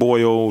 Danny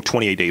Boyle,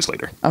 28 Days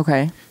Later.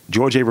 Okay.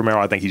 George A. Romero,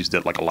 I think he just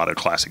did like a lot of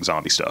classic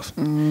zombie stuff.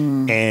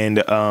 And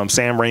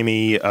Sam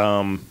Raimi,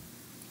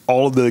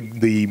 all of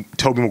the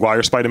Tobey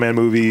Maguire Spider-Man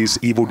movies,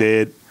 Evil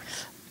Dead.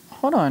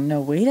 Hold on,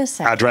 no, wait a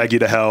second. I Drag You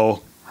to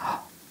Hell.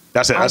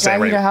 That's it. That's I'll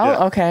Drag You to Hell?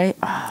 Yeah. Okay.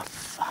 Oh,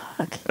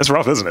 fuck. That's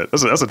rough, isn't it?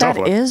 That's a tough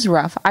one. That is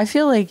rough. I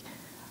feel like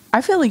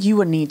you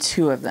would need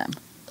two of them.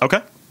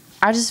 Okay.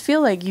 I just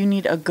feel like you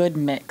need a good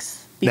mix.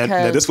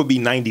 Now, this would be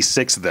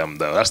 96 of them,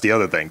 though. That's the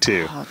other thing,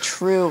 too. Oh,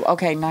 true.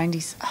 Okay,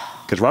 90s.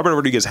 Because Robert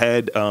Rodriguez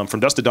had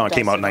From Dusk to Dawn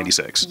came out in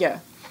 96. Yeah.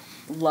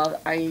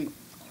 Me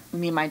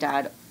and my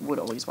dad would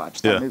always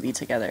watch that movie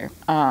together.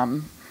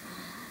 I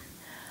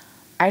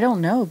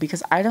don't know,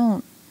 because I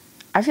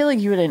feel like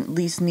you would at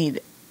least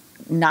need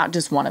not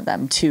just one of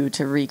them, two,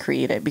 to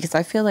recreate it, because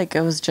I feel like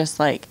it was just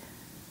like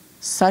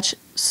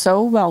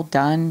so well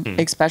done,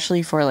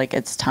 especially for like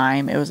its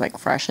time. It was like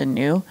fresh and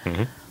new.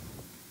 Mm-hmm.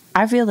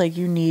 I feel like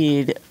you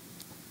need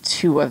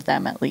two of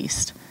them at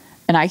least.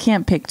 And I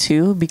can't pick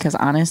two because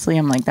honestly,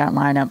 I'm like, that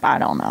lineup, I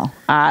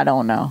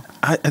don't know.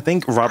 I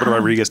think Robert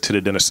Rodriguez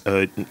did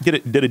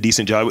a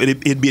decent job.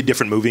 It'd be a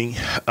different movie.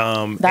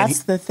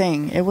 That's the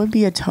thing. It would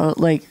be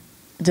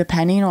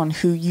depending on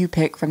who you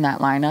pick from that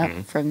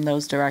lineup, from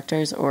those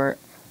directors, or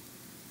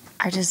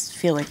I just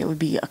feel like it would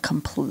be a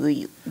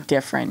completely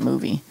different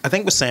movie. I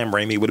think with Sam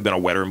Raimi, it would have been a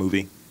wetter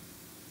movie.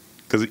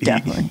 Because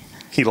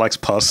he likes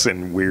pus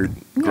and weird,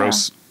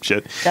 gross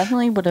shit.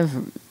 Definitely would have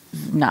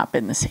not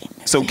been the same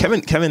movie. So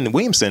Kevin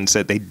Williamson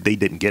said they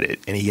didn't get it,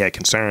 and he had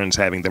concerns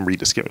having them read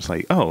the script. It's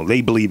like,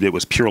 they believed it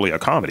was purely a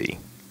comedy.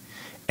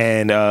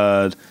 And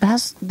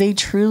they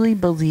truly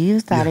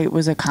believed that it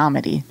was a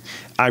comedy.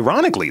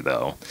 Ironically,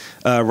 though,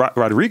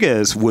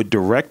 Rodriguez would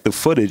direct the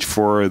footage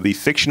for the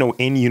fictional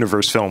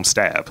in-universe film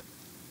Stab.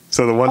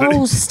 So the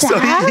one Stab?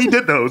 So he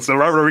did those. So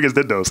Robert Rodriguez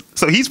did those.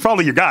 So he's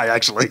probably your guy,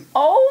 actually.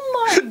 Oh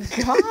my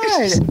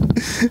God.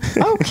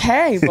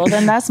 Okay, well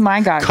then that's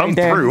my guy. Come right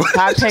there. through.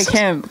 I pick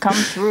him. Come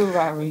through,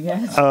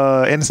 Rodriguez.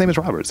 And his name is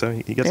Robert, so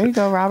he gets there. You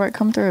go, Robert.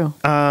 Come through.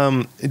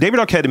 David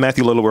Arquette and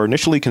Matthew Lillard were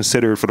initially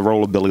considered for the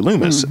role of Billy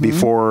Loomis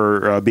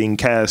before being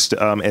cast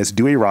as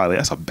Dewey Riley.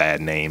 That's a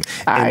bad name.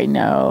 I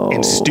know.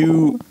 And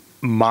Stu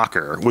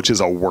Mocker, which is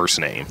a worse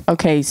name.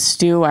 Okay,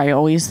 Stu.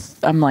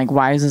 I'm like,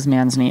 why is this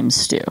man's name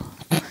Stu?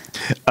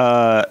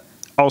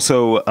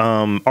 Also,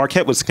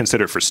 Arquette was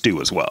considered for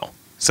Stu as well.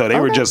 So they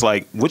were just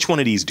like, which one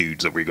of these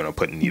dudes are we going to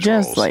put in these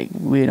roles? Just like,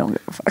 we don't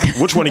give a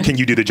fuck. Which one can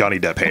you do to Johnny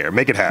Depp hair?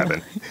 Make it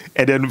happen.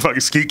 And then fucking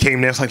Skeet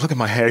came there. It's like, look at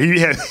my hair. He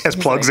has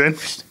plugs in.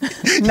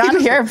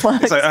 Not hair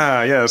plugs. It's like,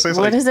 yeah. So it's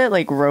What like, is it?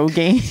 Like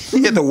Rogaine?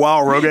 he had the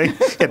wild Rogaine.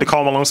 He had the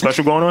Karl Malone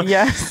special going on.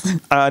 Yes.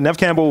 Nev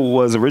Campbell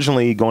was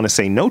originally going to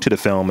say no to the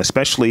film,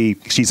 especially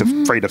she's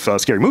afraid of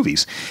scary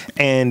movies.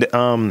 And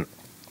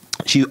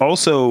she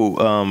also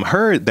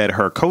heard that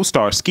her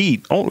co-star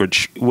Skeet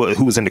Ulrich,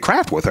 who was in The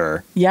Craft with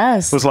her,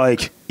 Yes. was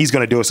like, he's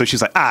going to do it. So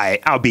she's like, all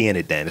right, I'll be in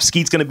it then. If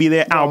Skeet's going to be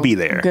there, I'll be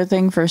there. Good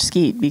thing for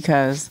Skeet,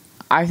 because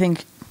I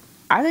think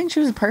she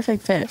was a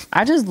perfect fit.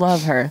 I just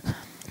love her.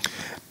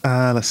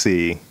 Let's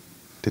see.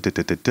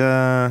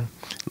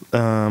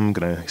 I'm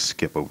going to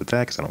skip over that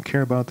because I don't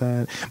care about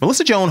that.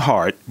 Melissa Joan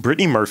Hart,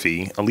 Brittany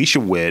Murphy, Alicia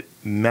Witt,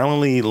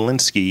 Melanie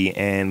Linsky,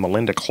 and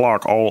Melinda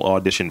Clark all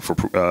auditioned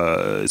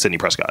for Sidney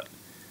Prescott.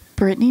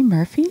 Brittany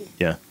Murphy?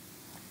 Yeah.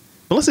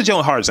 Melissa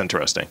Joan Hart is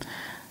interesting.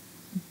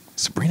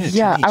 Sabrina.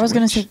 Yeah, I was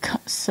going to Witch. say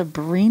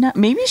Sabrina.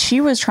 Maybe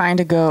she was trying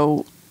to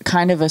go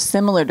kind of a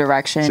similar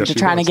direction Yes, to she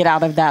trying was. to get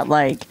out of that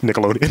like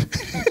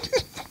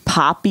Nickelodeon.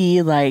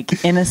 poppy,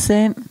 like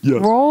innocent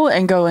Yes. role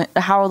and go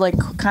how like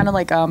kind of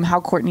like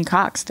how Courtney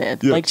Cox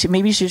did. Yeah. Like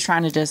maybe she was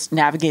trying to just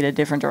navigate a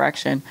different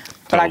direction.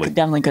 But Totally.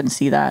 definitely couldn't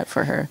see that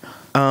for her.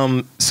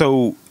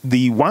 So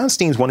the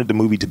Weinsteins wanted the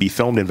movie to be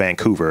filmed in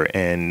Vancouver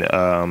and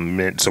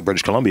so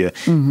British Columbia,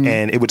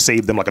 and it would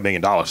save them like $1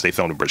 million if they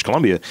filmed in British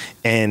Columbia.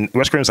 And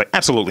Wes Craven's like,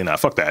 absolutely not.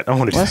 Fuck that. I don't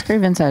want to do Wes that.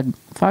 Craven said,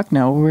 "Fuck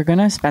no, we're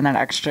gonna spend that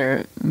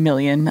extra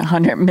million,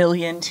 100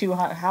 million,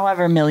 200,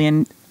 however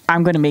million.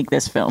 I'm gonna make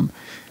this film."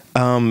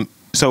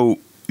 So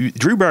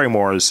Drew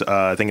Barrymore's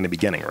thing in the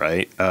beginning,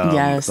 right?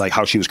 Yes. Like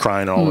how she was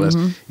crying and all of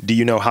this. Do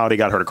you know how they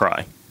got her to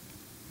cry?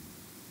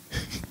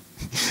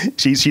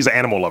 She's an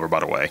animal lover,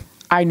 by the way.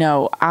 I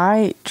know.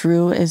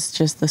 Drew is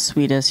just the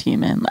sweetest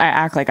human. I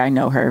act like I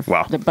know her.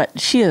 Wow. But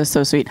she is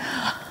so sweet.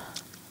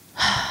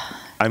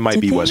 I might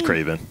Did be they- Wes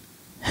Craven.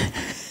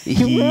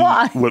 He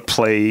Why? would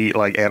play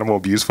like animal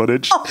abuse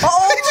footage. Oh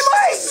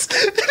my!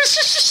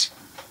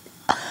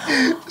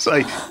 It's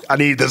like, I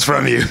need this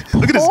from you.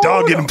 Look at this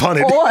dog getting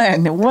punted.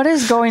 What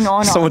is going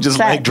on? Someone on just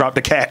set? leg dropped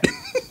a cat.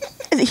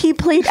 He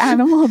played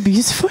animal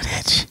abuse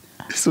footage.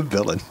 It's a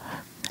villain.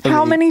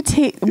 How many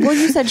take? Well,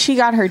 you said she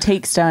got her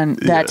takes done.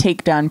 That Yeah.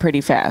 take done pretty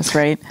fast,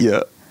 right?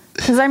 Yeah.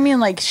 Because I mean,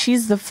 like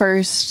she's the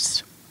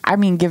first. I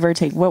mean, give or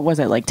take. What was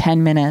it? Like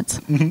 10 minutes.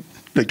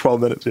 Like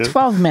 12 minutes. Yeah.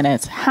 12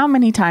 minutes. How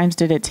many times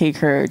did it take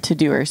her to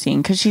do her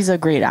scene? Because she's a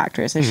great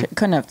actress. It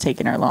couldn't have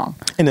taken her long.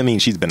 And I mean,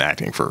 she's been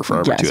acting for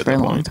forever too Yes, at for that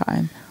a long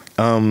point.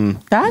 time.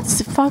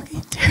 That's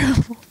fucking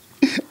terrible.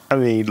 I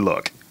mean,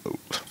 look,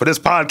 for this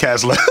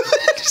podcast, look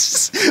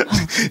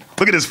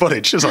at this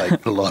footage. It's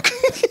like, look,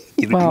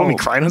 you want me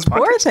crying on this Poor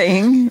podcast?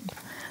 thing.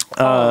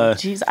 Oh,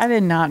 jeez, I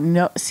did not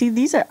know. See,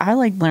 I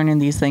like learning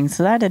these things,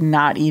 so I did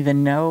not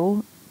even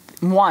know.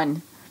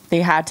 One,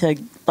 they had to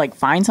like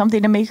find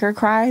something to make her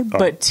cry,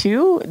 but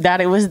two,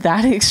 that it was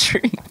that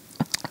extreme.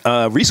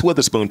 Reese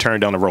Witherspoon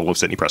turned down the role of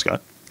Sidney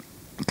Prescott.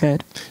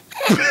 Good.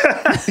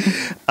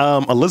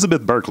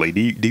 Elizabeth Berkley.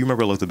 Do you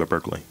remember Elizabeth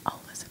Berkley?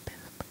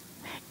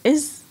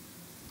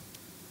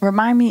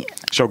 Remind me.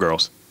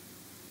 Showgirls.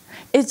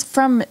 It's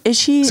from. Is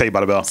she? Saved by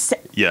the Bell.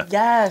 Yeah.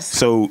 Yes.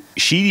 So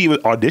she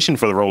auditioned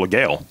for the role of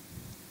Gail.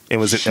 And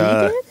was She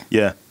did?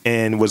 Yeah,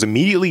 and was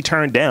immediately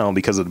turned down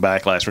because of the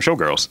backlash for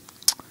Showgirls.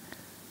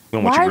 We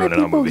don't want Why you do ruining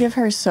our people movie. give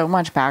her so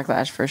much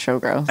backlash for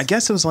Showgirls? I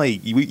guess it was like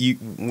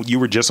you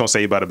were just on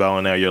Saved by the Bell,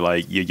 and now you're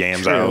like your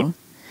yams True. out.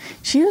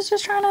 She was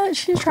just trying to.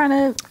 She was trying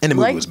to. And the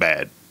movie like, was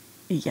bad.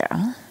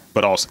 Yeah.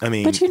 But also, I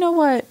mean, But you know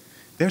what?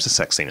 there's a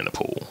sex scene in the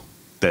pool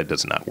that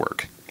does not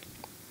work.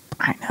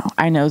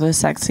 I know the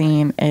sex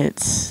scene.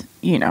 It's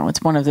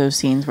it's one of those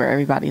scenes where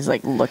everybody's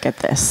like, "Look at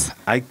this."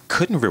 I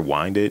couldn't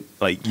rewind it.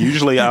 Like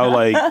usually, I'll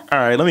like, all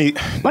right, let me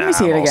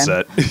see it I'm all again.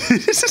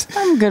 set.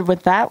 I'm good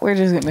with that. We're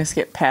just gonna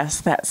skip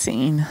past that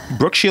scene.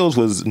 Brooke Shields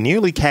was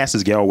nearly cast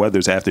as Gail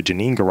Weathers after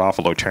Janine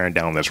Garofalo turned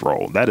down this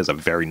role. That is a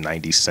very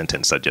 90s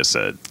sentence I just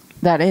said.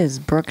 That is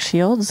Brooke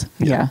Shields.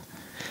 Yeah.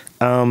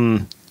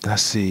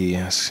 Let's see.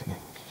 Yes.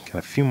 Got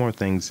a few more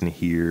things in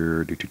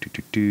here.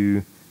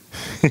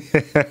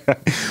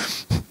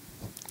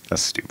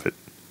 That's stupid.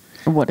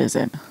 What is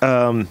it?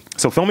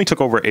 So filming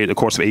took over a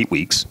course of 8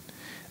 weeks.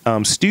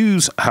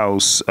 Stu's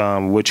house,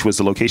 which was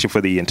the location for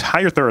the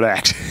entire third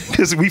act,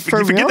 because you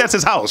forget real? that's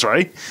his house,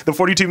 right? The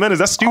 42 minutes,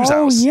 that's Stu's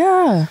house. Oh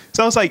yeah.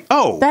 So I was like,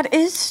 oh, That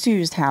is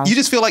Stu's house. you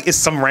just feel like it's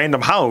some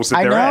random house that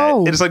I they're know. at.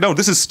 And it's like, no,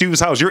 this is Stu's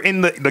house. You're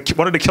in the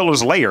one of the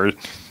killer's lair.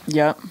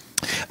 Yep.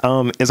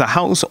 Is a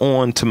house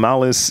on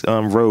Tamales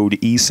Road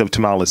east of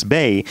Tamales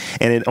Bay,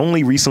 and it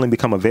only recently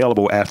become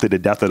available after the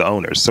death of the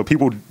owners. So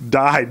people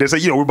died. They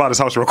say, we're buying this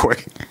house real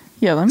quick.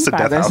 Yeah, let me It's a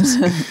buy death this.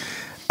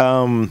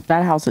 house.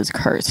 That house is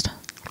cursed.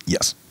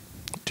 Yes.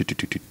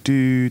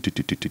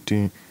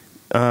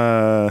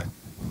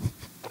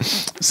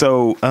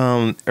 So,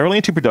 early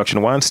into production,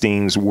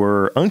 Weinsteins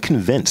were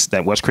unconvinced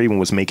that Wes Craven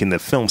was making the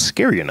film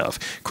scary enough.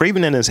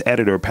 Craven and his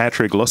editor,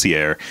 Patrick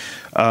Lussier,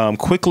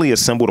 quickly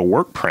assembled a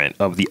work print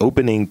of the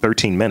opening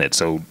 13 minutes,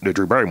 so the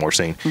Drew Barrymore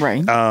scene,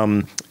 Right.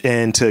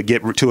 And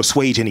to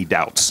assuage any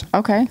doubts.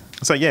 Okay.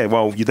 It's like, yeah,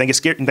 well, you think it's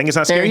scary? You think it's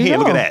not scary? There you Here,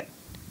 look go. at that.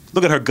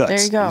 Look at her guts.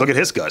 There you go. Look at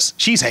his guts.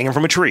 She's hanging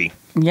from a tree.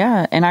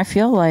 Yeah, and I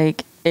feel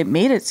like it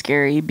made it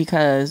scary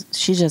because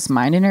she's just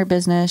minding her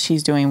business.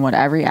 She's doing what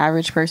every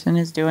average person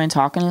is doing,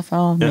 talking on the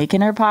phone,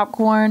 making her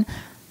popcorn.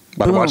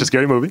 About to watch a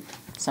scary movie.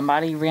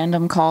 Somebody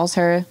random calls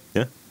her.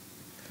 Yeah.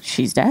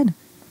 She's dead.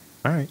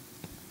 All right.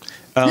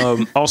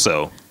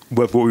 Also,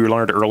 with what we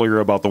learned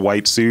earlier about the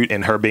white suit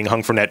and her being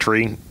hung from that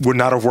tree, would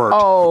not have worked.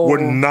 Oh.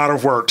 Would not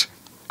have worked.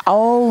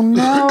 Oh,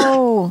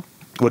 no.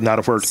 Would not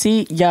have worked.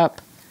 See,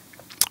 yep.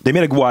 They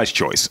made a wise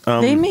choice.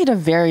 They made a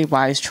very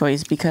wise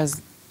choice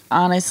because,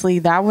 honestly,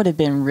 that would have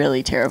been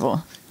really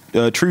terrible.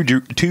 Two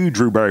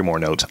Drew Barrymore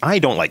notes. I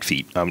don't like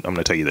feet. I'm going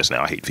to tell you this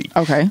now. I hate feet.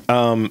 Okay.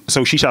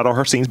 So she shot all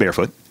her scenes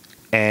barefoot,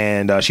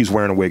 and she's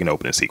wearing a wig in the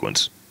opening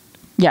sequence.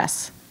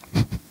 Yes.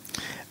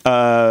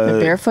 The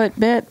barefoot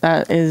bit,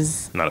 that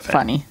is Not a fan.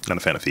 funny. Not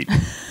a fan of feet.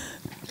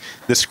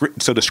 The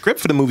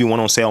script for the movie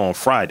went on sale on a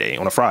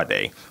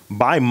Friday.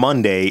 By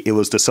Monday, it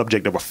was the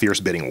subject of a fierce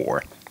bidding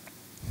war.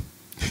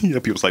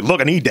 People was like,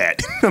 look, I need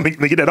that. Let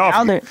me get that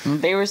off. Now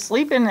they were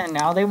sleeping and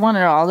now they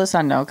wanted it all of a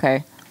sudden.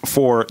 Okay.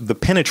 For the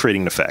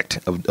penetrating effect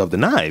of the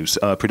knives,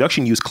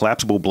 production used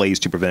collapsible blades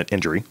to prevent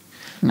injury.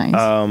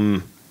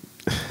 Nice.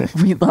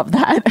 We love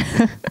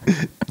that.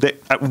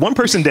 One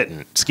person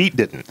didn't. Skeet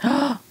didn't.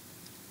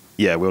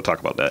 Yeah, we'll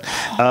talk about that.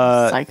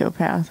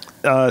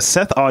 Psychopath.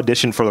 Seth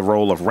auditioned for the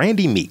role of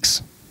Randy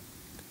Meeks.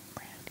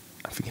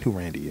 I forget who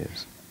Randy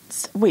is.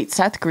 Wait,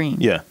 Seth Green.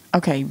 Yeah.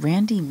 Okay,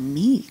 Randy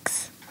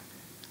Meeks.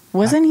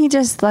 Wasn't he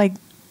just like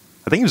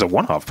I think he was a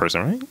one-off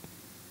person, right?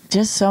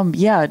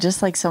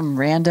 just like some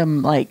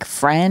random like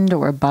friend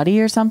or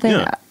buddy or something?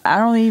 Yeah. I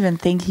don't even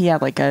think he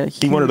had like a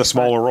He wanted a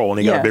smaller role, and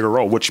he got Yeah. a bigger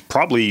role, which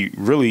probably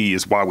really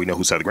is why we know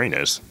who Seth Green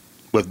is.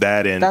 With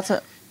that,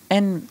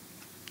 and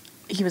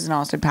he was in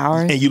Austin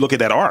Powers. And you look at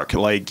that arc,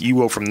 like you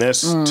go from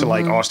this to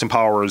like Austin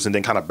Powers, and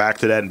then kind of back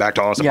to that, and back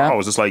to Austin Yep.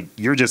 Powers. It's like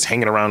you're just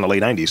hanging around in the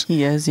late '90s.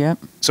 He is, yep.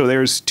 So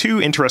there's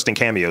two interesting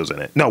cameos in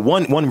it. No,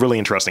 one really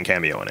interesting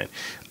cameo in it.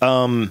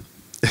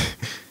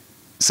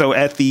 So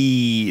at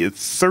the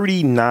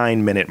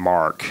 39-minute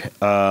mark,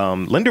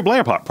 Linda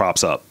Blair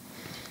pops up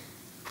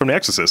from The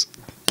Exorcist.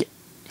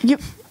 You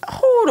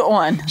hold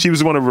on. She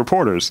was one of the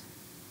reporters,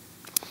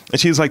 and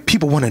she was like,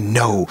 "People want to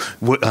know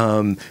what,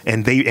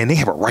 and they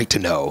have a right to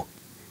know."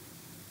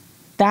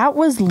 That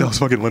was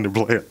fucking Linda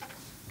Blair.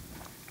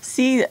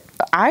 See,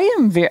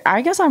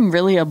 I guess I'm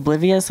really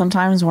oblivious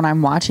sometimes when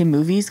I'm watching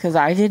movies because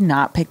I did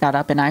not pick that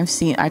up, and I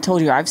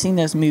told you I've seen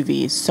this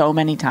movie so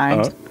many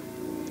times.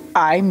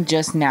 I'm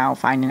just now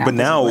finding out. But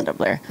now, Linda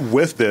Blair.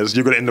 with this,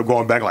 you're going to end up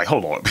going back like,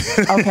 hold on.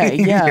 Okay,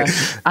 yeah.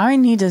 I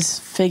need to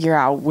figure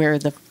out where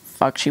the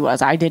fuck she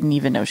was. I didn't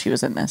even know she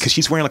was in this. Because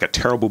she's wearing like a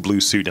terrible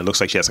blue suit, and it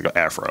looks like she has like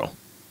an afro.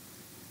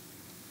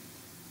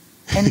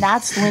 And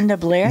that's Linda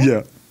Blair?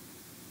 Yeah.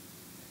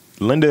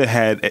 Linda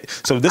had...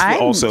 So this will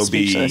I'm also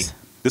speechless. be...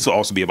 This will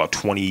also be about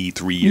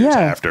 23 years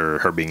after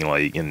her being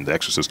like in The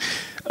Exorcist.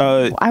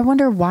 I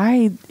wonder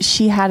why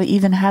she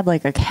even had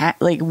like a cat.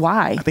 Like,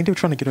 why? I think they were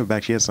trying to get her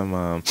back. She had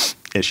some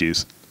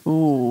issues.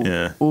 Ooh.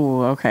 Yeah.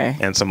 Ooh, okay.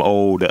 And some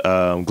old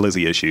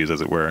glizzy issues,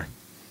 as it were.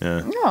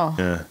 Yeah. Oh.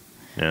 Yeah.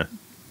 Yeah.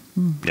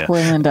 Yeah. Poor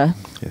Linda.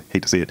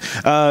 Hate to see it.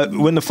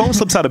 When the phone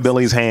slips out of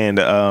Billy's hand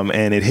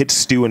and it hits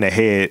Stu in the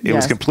head, it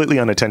was completely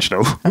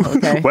unintentional.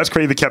 Okay. Wes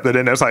Craven kept it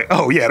in there. It's like,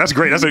 oh, yeah, that's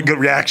great. That's a good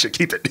reaction.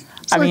 Keep it.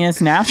 I mean,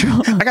 it's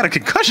natural. I got a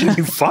concussion,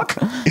 you fuck.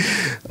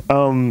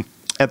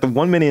 At the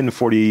 1 minute and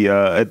 40,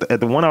 at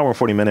the 1 hour and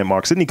 40 minute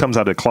mark, Sidney comes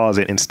out of the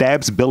closet and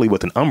stabs Billy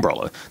with an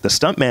umbrella. The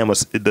stuntman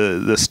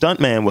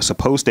was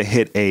supposed to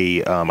hit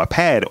a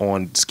pad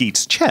on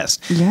Skeet's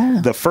chest. Yeah.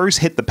 The first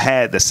hit the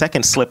pad, the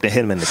second slipped and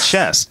hit him in the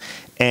chest.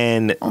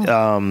 And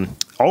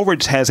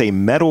Ulrich has a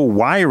metal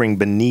wiring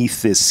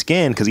beneath his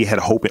skin because he had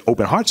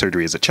open heart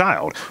surgery as a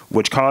child,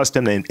 which caused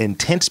him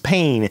intense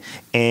pain,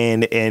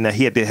 and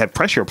he had to have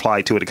pressure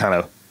applied to it to kind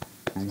of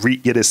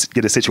get his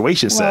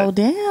situation set. Well,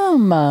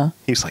 damn.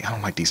 He was like, I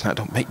don't like these.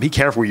 Be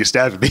careful where you're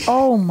stabbing me.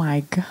 Oh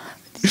my god.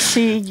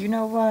 See, you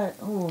know what?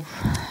 Ooh.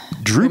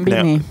 Drew.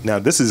 Me. Now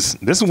this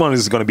one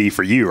is going to be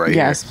for you right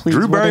yes, here. Please.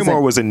 Drew What is Barrymore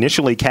it? was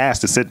initially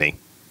cast as Sidney.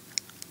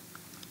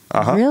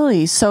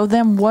 Really? So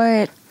then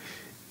what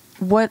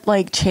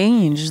like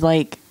changed?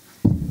 Like,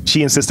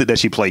 she insisted that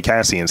she play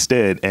Cassie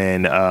instead,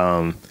 and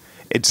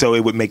so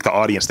it would make the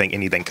audience think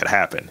anything could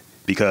happen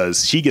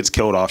because she gets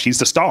killed off. She's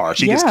the star.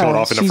 She gets killed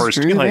off in the first.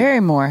 Drew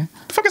Barrymore.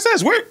 The fuck is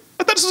this? I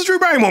thought this was a Drew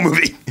Barrymore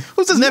movie.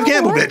 Who's this Nev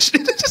Campbell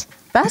bitch?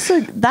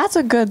 That's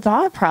a good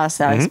thought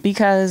process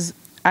because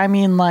I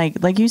mean,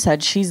 like you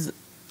said, she's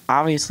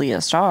obviously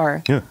a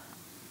star. Yeah.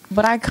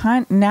 But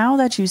now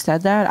that you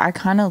said that, I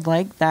kind of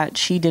like that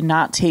she did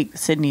not take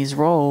Sydney's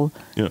role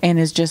and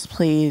is just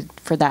played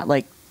for that,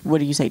 like, what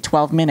do you say,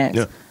 12 minutes?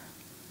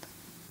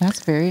 Yeah.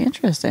 That's very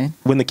interesting.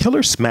 When the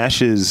killer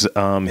smashes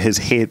his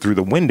head through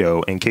the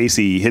window and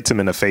Casey hits him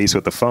in the face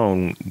with the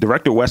phone,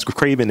 director Wes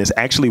Craven is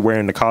actually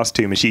wearing the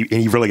costume, and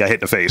he really got hit in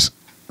the face.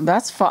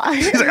 That's fine.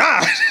 He's like,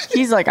 ah!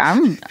 He's like,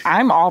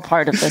 I'm all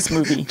part of this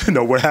movie.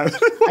 No, what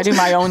happened? I do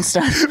my own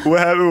stuff. What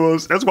happened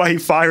was, that's why he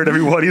fired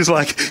everyone. He's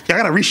like, y'all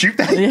gotta reshoot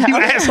that, Yeah. you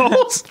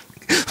assholes.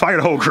 Fired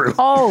the whole crew.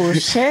 Oh,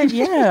 shit,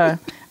 yeah.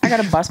 I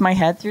gotta bust my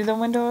head through the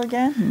window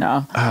again?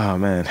 No. Oh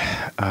man,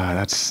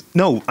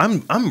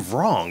 I'm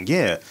wrong.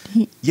 Yeah,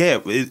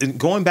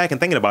 going back and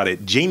thinking about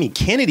it, Jamie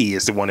Kennedy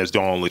is the one that's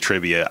doing all the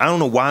trivia. I don't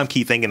know why I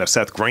keep thinking of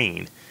Seth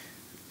Green.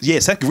 Yeah,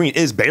 Seth Green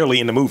is barely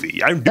in the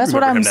movie. That's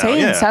what I'm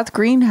saying. Yeah. Seth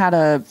Green had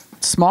a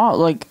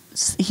small,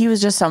 he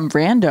was just some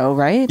rando,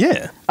 right?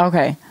 Yeah.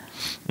 Okay.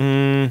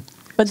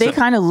 But they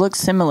kind of look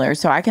similar,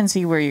 so I can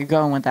see where you're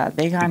going with that.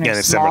 They kind of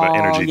small. Similar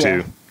energy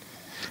too.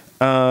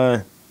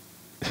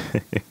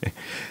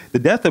 The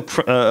death of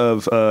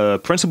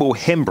Principal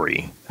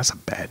Hembry, that's a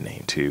bad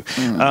name too,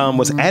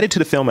 was added to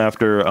the film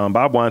after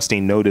Bob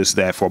Weinstein noticed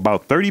that for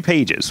about 30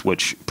 pages,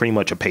 which pretty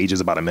much a page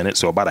is about a minute,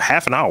 so about a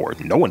half an hour,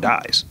 no one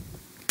dies.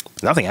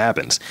 Nothing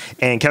happens.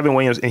 And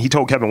he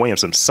told Kevin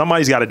Williamson,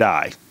 somebody's got to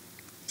die.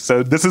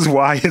 So this is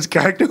why his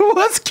character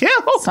was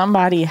killed.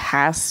 Somebody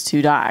has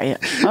to die.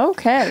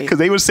 Okay. Because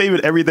they were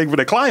saving everything for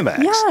the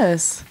climax.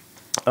 Yes.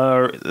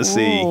 Let's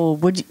see.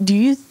 Do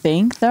you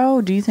think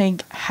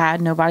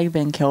had nobody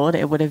been killed,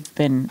 it would have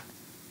been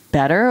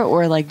better?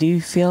 Or do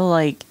you feel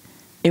like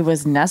it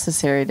was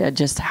necessary to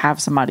just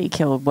have somebody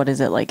killed? What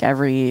is it,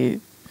 every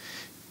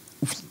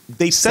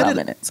they set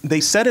minutes?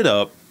 They set it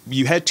up.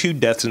 You had 2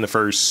 deaths in the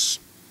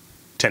first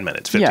 10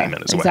 minutes, 15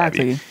 minutes, exactly.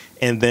 What have you.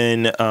 And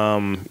then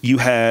you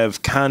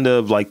have kind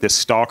of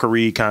this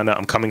stalkery kind of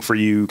I'm coming for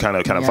you kind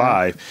of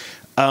vibe.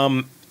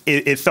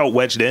 It felt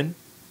wedged in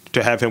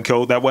to have him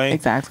killed that way.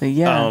 Exactly,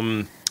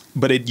 yeah.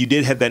 But you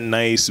did have that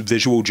nice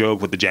visual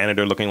joke with the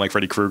janitor looking like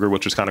Freddy Krueger,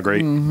 which was kind of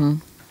great. So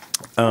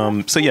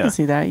yeah. I can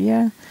see that,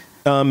 yeah.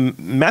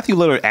 Matthew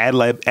Lillard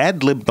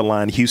ad-libbed the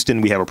line,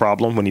 Houston, we have a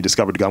problem, when he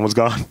discovered the gun was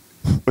gone,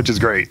 which is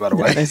great, by the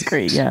way. That is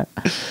great, yeah.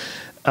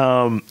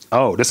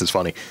 This is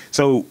funny.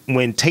 So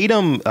when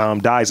Tatum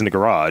dies in the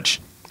garage,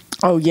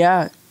 oh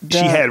yeah,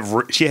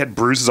 she had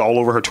bruises all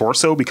over her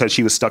torso because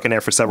she was stuck in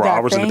there for several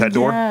hours in the pet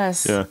door.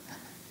 Yes. Yeah.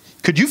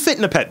 Could you fit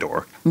in a pet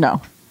door?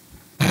 No.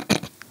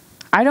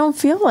 I don't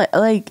feel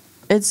like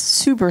it's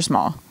super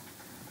small.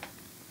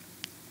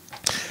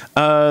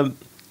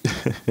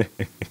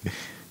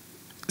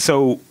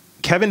 So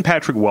Kevin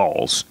Patrick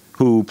Walls,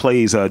 who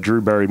plays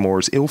Drew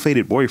Barrymore's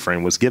ill-fated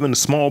boyfriend, was given a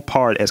small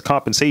part as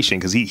compensation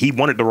because he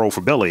wanted the role for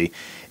Billy,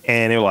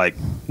 and they were like,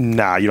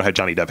 nah, you don't have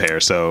Johnny Depp hair,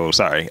 so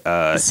sorry.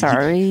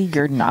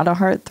 You're not a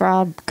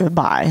heartthrob.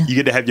 Goodbye. You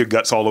get to have your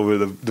guts all over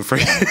the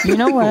freaking You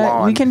know what?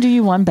 lawn. We can do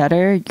you one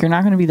better. You're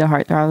not going to be the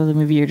heartthrob of the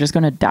movie. You're just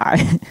going to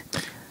die.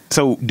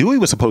 So Dewey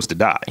was supposed to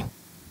die.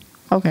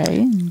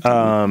 Okay.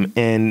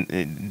 And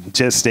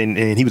he was going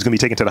to be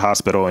taken to the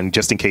hospital, and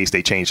just in case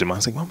they changed him, I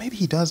was like, well, maybe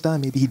he does die,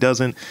 maybe he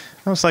doesn't.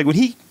 I was like, when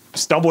he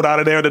stumbled out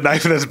of there with a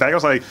knife in his back, I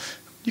was like,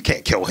 you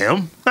can't kill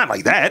him. Not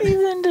like that. He's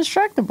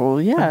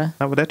indestructible, yeah.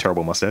 Not with that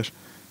terrible mustache.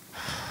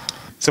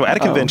 So at a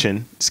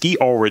convention,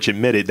 Skeet Ulrich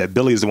admitted that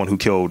Billy is the one who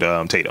killed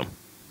Tatum.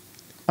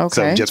 Okay.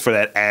 So just for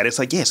that ad, it's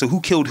like, yeah, so who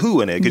killed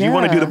who in it? Because you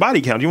want to do the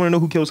body count. You want to know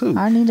who kills who.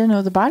 I need to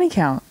know the body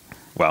count.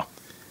 Well,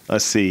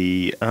 let's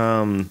see.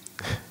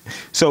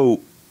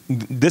 So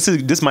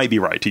this might be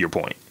right, to your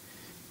point.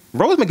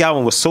 Rose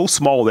McGowan was so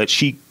small that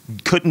she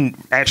couldn't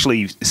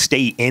actually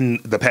stay in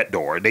the pet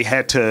door. They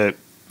had to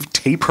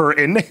tape her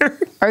in there.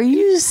 Are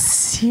you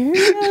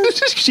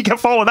serious? She kept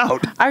falling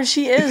out.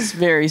 She is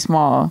very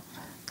small.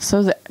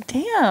 So,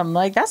 damn,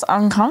 that's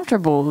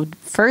uncomfortable.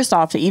 First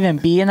off, to even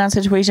be in that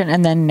situation,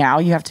 and then now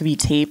you have to be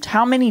taped.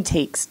 How many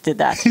takes did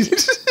that take?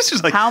 It's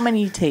just like, how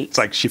many takes? It's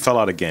like she fell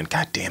out again.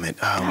 God damn it.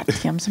 God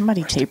damn,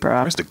 somebody tape her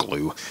up. Where's the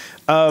glue?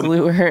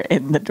 Glue her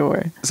in the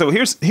door. So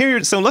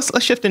so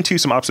let's shift into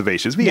some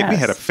observations. We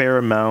had a fair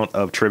amount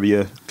of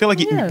trivia.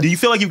 Do you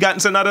feel like you've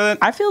gotten something out of that?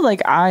 I feel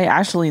like I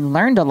actually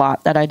learned a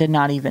lot that I did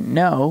not even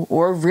know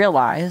or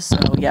realize. So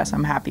yes,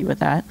 I'm happy with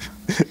that.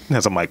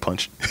 That's a mic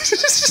punch.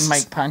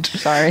 Mic punch.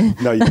 Sorry.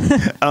 No.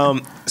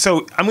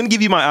 So I'm going to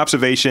give you my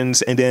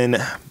observations, and then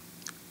I'm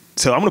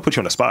going to put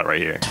you on the spot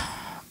right here.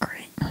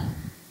 Great.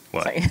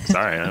 What?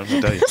 Sorry, I'm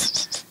going to tell you.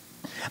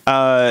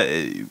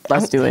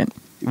 Let's do it.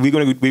 We're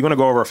gonna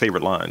go over our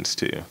favorite lines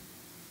too.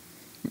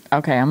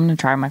 Okay, I'm gonna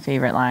try my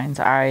favorite lines.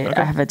 I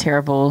have a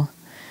terrible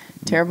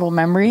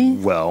memory.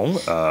 Well,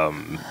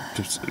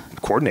 just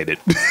coordinate it.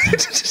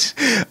 Right.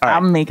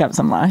 I'll make up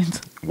some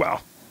lines. Wow.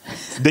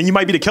 Then you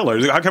might be the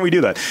killer. How can we do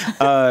that?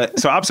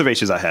 So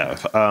observations I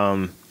have.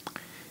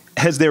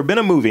 Has there been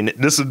a movie?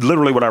 This is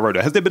literally what I wrote.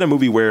 Has there been a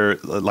movie where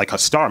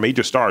a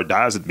major star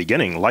dies at the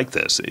beginning like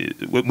this?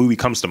 What movie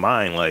comes to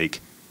mind? You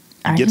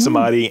get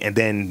somebody and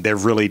then they're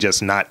really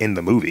just not in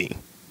the movie.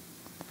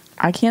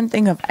 I can't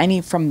think of any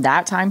from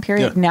that time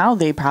period. Yeah. Now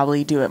they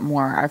probably do it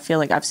more. I feel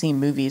like I've seen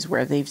movies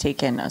where they've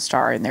taken a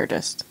star and they're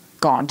just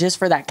gone just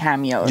for that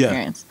cameo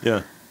appearance.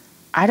 Yeah.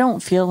 I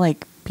don't feel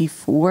like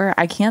before.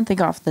 I can't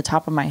think off the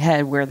top of my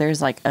head where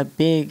there's like a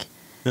big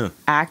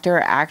actor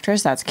or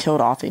actress that's killed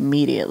off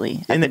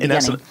immediately at the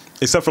beginning.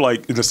 Except for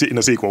like in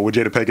the sequel when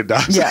Jada Pinkett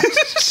dies. Yeah,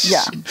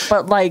 yeah.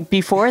 But like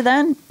before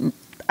then,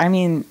 I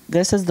mean,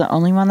 this is the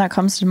only one that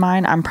comes to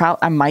mind.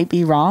 I might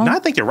be wrong. No, I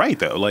think you're right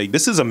though. Like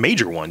this is a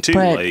major one too.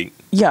 But, like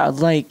yeah,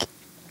 like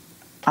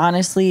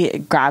honestly,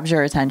 it grabs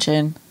your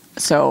attention.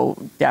 So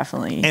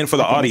definitely. And for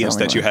the audience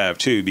that you have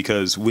too,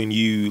 because when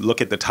you look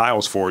at the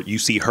tiles for it, you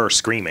see her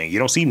screaming. You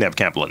don't see Nev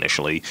Campbell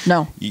initially.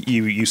 No.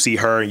 You see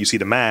her and you see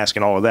the mask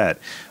and all of that.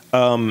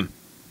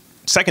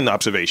 Second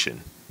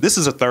observation. This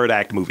is a third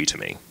act movie to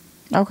me.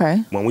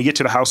 Okay. When we get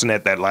to the house in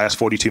that last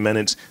 42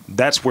 minutes,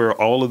 that's where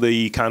all of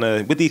the kind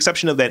of, with the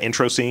exception of that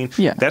intro scene,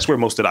 that's where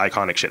most of the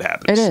iconic shit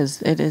happens. It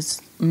is. It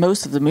is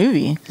most of the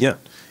movie. Yeah.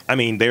 I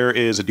mean, there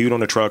is a dude on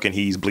the truck and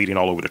he's bleeding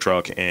all over the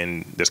truck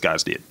and this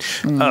guy's dead.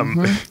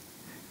 Mm-hmm.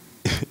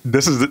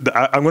 This is,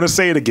 I'm going to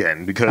say it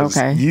again because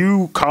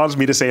you caused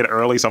me to say it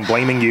early, so I'm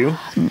blaming you.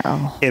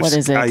 No. What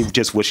is it? I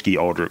just wish Skeet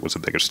Ulrich was a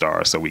bigger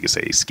star so we could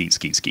say skeet,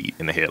 skeet, skeet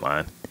in the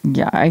headline.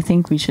 Yeah, I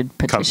think we should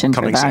petition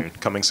for that.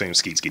 Coming soon,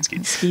 skeet, skeet,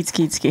 skeet. Skeet,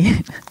 skeet,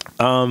 skeet.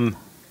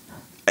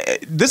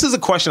 This is a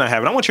question I have,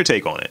 and I want your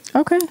take on it.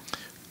 Okay.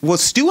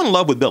 Was Stu in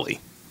love with Billy?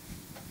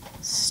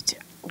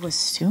 Was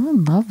Stu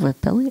in love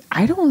with Billy?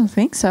 I don't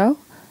think so.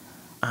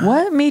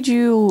 What made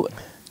you...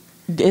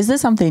 Is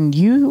this something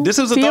you This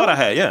was a feel? thought I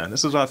had, yeah.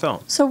 This is what I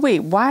felt. So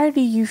wait, why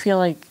do you feel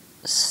like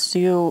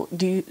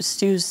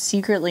Stu's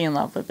secretly in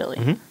love with Billy?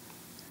 Mm-hmm.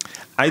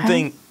 I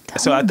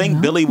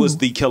think Billy was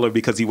the killer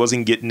because he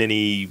wasn't getting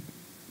any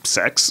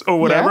sex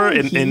or whatever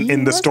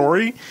in the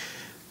story.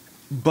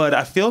 But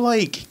I feel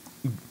like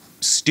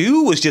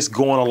Stu was just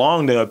going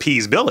along to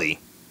appease Billy.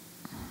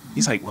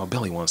 He's like, well,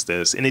 Billy wants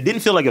this. And it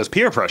didn't feel like it was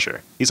peer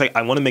pressure. He's like,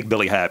 I want to make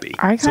Billy happy.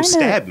 So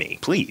stab me,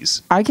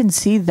 please. I can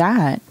see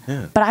that.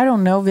 Yeah. But I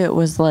don't know if it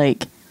was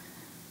like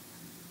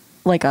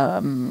a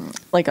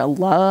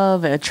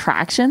love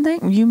attraction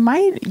thing. You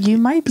might be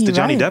right. It's the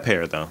Johnny Depp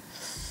hair, though.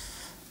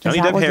 Johnny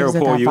Depp hair will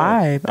pull you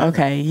vibe. in.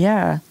 Okay,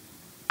 yeah.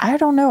 I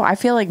don't know. I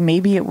feel like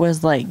maybe it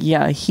was like,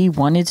 yeah, he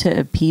wanted to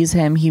appease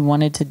him. He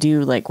wanted to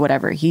do like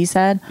whatever he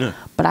said. Yeah.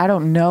 But I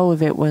don't know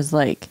if it was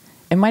like,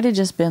 it might have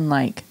just been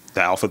like.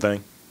 The alpha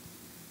thing?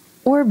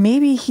 Or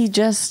maybe he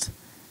just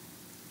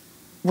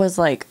was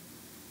like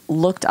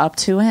looked up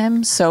to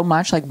him so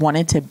much, like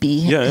wanted to be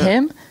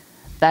him,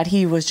 that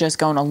he was just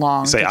going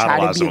along to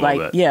try to be like,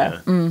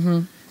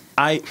 Mm-hmm.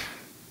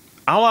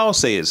 All I'll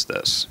say is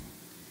this.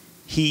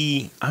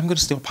 I'm going to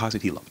still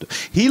posit he loved him.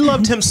 He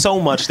loved him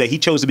so much that he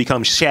chose to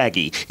become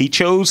Shaggy. He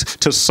chose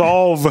to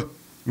solve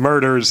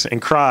murders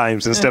and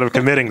crimes instead of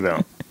committing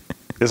them.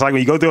 It's like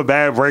when you go through a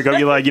bad breakup,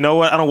 you're like, you know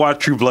what? I don't watch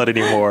True Blood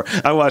anymore.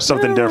 I watch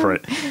something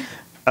different.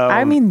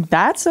 I mean,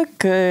 it's a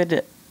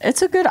good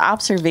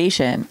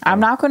observation. I'm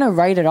not going to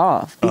write it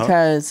off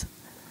because,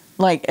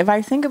 like, if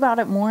I think about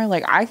it more,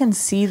 like, I can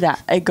see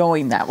that it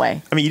going that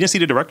way. I mean, you didn't see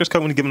the director's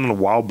cut when he giving him the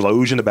wild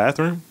blowge in the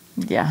bathroom?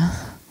 Yeah.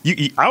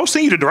 I'll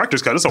send you the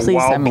director's cut. It's a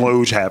wild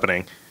blowge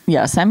happening.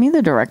 Yeah, send me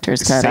the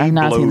director's cut. I've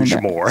not seen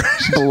the more.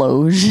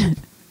 Blowge.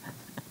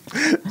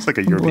 It's like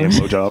a European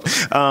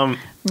blowjob.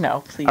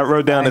 No, please. I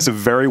wrote down it's a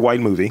very white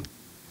movie.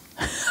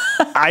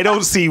 I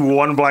don't see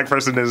one black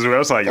person in this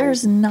movie. Like,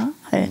 there's not.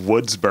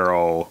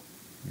 Woodsboro,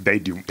 they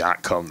do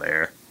not come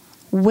there.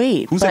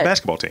 Wait. Who's that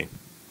basketball team?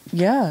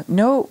 Yeah.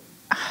 No,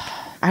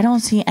 I don't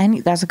see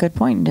any. That's a good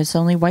point. It's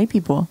only white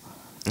people.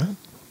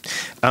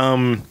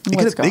 They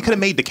could have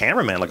made the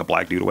cameraman like a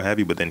black dude or what have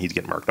you, but then he's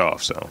getting murked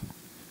off. So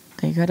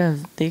they could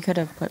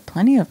have put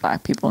plenty of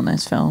black people in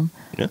this film.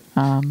 Yeah.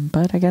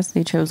 But I guess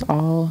they chose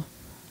all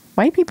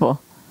white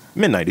people.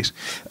 Mid-90s.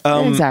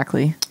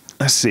 Exactly.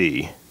 Let's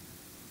see.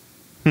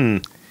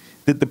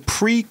 The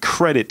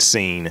pre-credit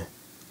scene.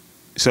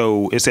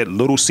 So it's that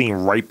little scene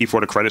right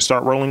before the credits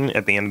start rolling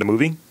at the end of the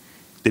movie.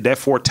 Did that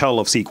foretell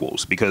of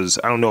sequels? Because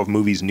I don't know if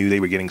movies knew they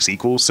were getting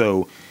sequels.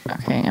 So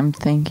okay, I'm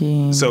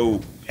thinking.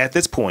 So at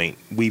this point,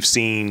 we've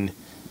seen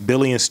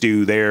Billy and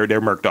Stu. They're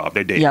murked off.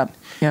 They're dead.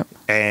 Yep.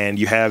 And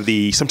you have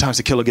sometimes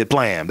the killer get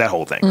blamed. That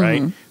whole thing,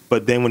 right?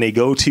 But then when they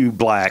go to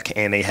black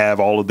and they have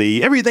all of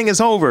everything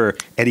is over,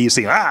 and you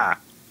see yeah.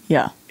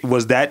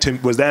 Was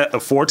that a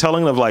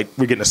foretelling of like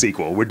we're getting a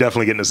sequel? We're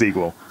definitely getting a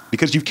sequel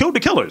because you've killed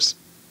the killers.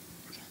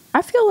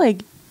 I feel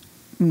like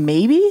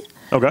maybe.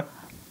 Okay.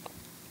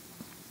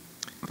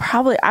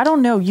 Probably. I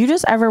don't know. You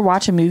just ever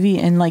watch a movie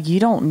and like you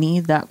don't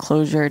need that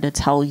closure to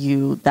tell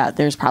you that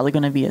there's probably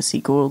going to be a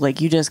sequel.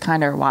 Like you just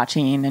kind of are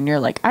watching and you're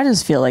like, I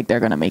just feel like they're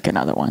going to make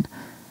another one.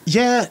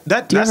 Yeah.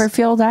 Do you ever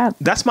feel that?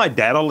 That's my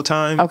dad all the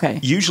time. Okay.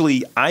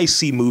 Usually I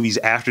see movies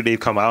after they've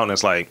come out and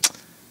it's like,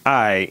 all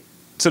right.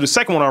 So the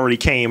second one already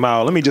came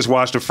out. Let me just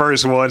watch the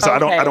first one. So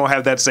okay. I don't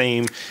have that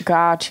same.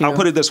 Got you. I'll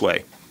put it this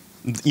way.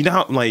 You know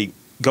how like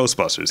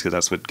Ghostbusters, because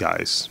that's what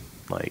guys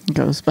like.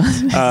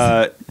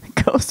 Ghostbusters.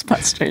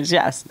 Ghostbusters,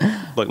 yes.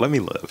 Look, let me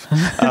live.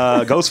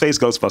 Ghostface,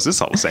 Ghostbusters,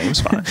 it's all the same. It's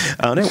fine.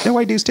 They're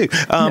white dudes too.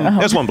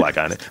 There's one black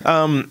guy in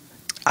it.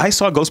 I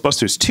saw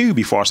Ghostbusters 2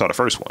 before I saw the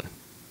first one.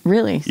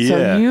 Really?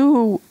 Yeah.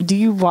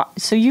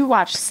 So you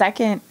watch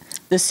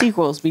the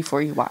sequels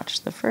before you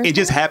watch the first? It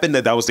just happened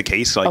that was the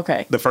case. Like,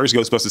 Okay. the first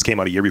Ghostbusters came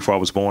out a year before I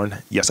was born.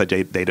 Yes, I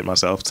dated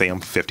myself. Say I'm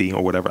 50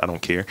 or whatever. I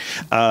don't care.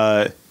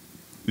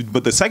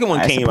 But the second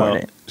one came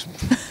out.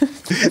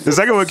 The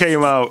second one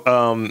came out.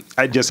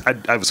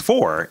 I was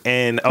 4,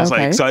 and I was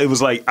Okay. like, so it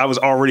was like I was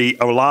already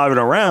alive and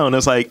around.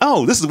 It's like,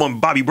 oh, this is the one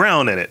with Bobby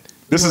Brown in it.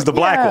 This is the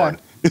black Yeah. one.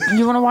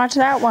 You want to watch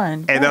that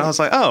one? And then I was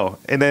like, oh.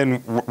 And then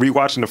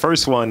rewatching the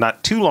first one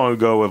not too long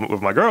ago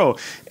with my girl,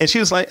 and she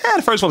was like,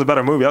 the first one's a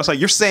better movie. I was like,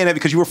 you're saying that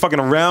because you were fucking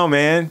around,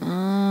 man.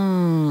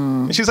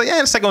 And she was like,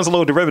 the second one's a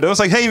little derivative. I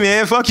was like, hey,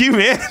 man, fuck you,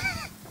 man.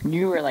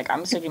 You were like,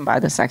 I'm sticking by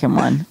the second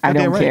one. I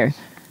don't right. care.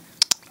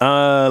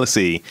 Let's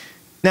see.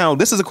 Now,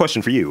 this is a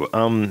question for you.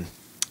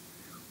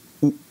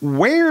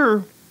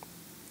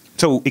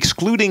 So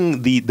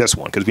excluding this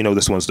one, because we know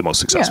this one's the most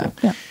successful.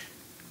 Yeah.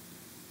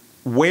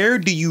 Where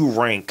do you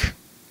rank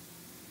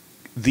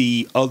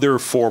the other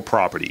 4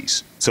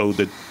 properties? So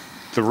the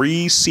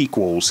 3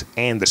 sequels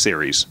and the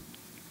series.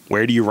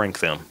 Where do you rank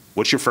them?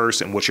 What's your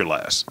first and what's your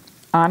last?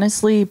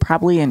 Honestly,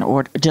 probably in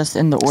order, just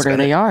in the order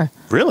they are.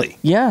 Really?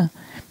 Yeah.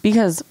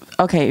 Because,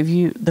 okay,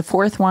 the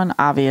fourth one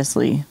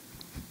obviously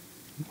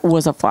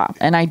was a flop.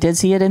 And I did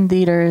see it in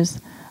theaters.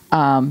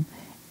 And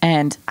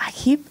I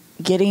keep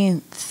getting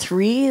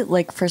 3,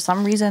 like, for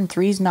some reason,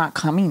 3's not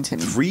coming to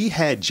me. 3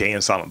 had Jay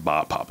and Silent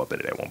Bob pop up in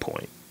it at one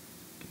point.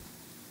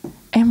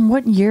 And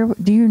what year,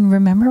 do you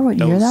remember what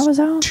year that was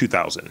out?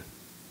 2000.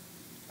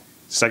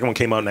 Second one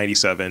came out in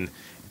 97,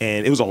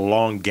 and it was a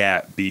long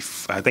gap.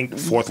 I think the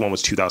fourth one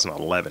was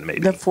 2011,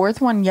 maybe. The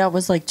fourth one,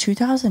 was like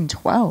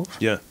 2012.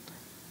 Yeah.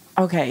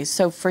 Okay,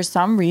 so for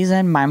some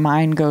reason, my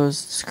mind goes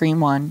Scream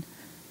 1,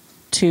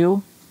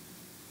 2,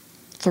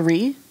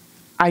 3.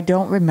 I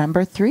don't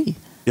remember 3.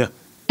 Yeah.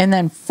 And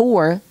then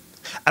 4.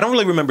 I don't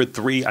really remember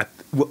 3.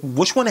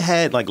 Which one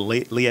had like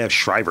Liev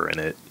Schreiber in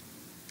it?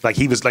 Like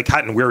he was like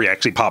Hot and Weary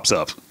actually pops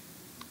up.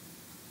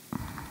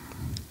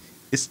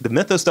 It's the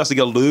mythos starts to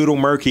get a little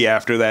murky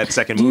after that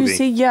second Do movie. you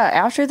see? Yeah,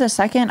 after the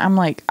second, I'm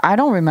like, I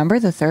don't remember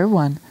the third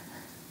one.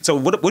 So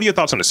what are your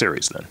thoughts on the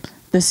series then?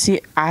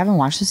 I haven't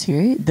watched the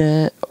series.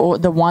 The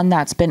one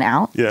that's been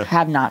out. Yeah.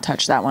 Have not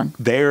touched that one.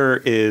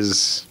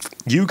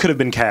 You could have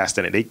been cast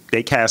in it.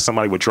 They cast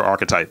somebody with your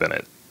archetype in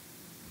it.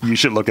 You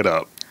should look it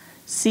up.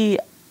 See,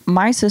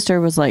 my sister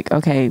was like,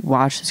 okay,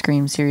 watch the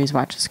Scream series.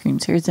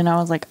 And I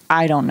was like,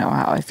 I don't know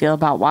how I feel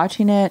about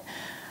watching it.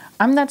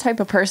 I'm that type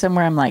of person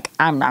where I'm like,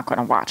 I'm not going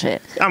to watch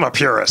it. I'm a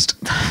purist.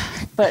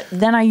 But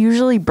then I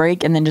usually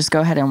break and then just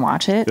go ahead and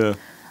watch it. Yeah.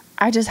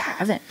 I just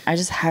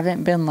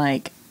haven't been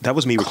like, That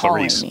was me with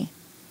calling Clarice. me.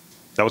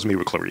 That was me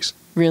with Clarice.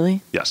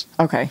 Really? Yes.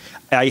 Okay.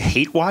 I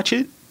hate watch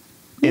it.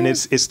 And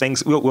it's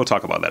things, we'll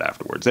talk about that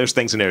afterwards. There's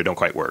things in there that don't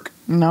quite work.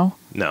 No?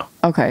 No.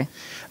 Okay.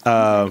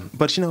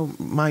 But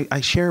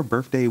I share a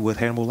birthday with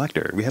Hannibal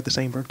Lecter. We have the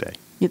same birthday.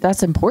 Yeah,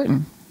 that's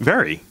important.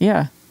 Very.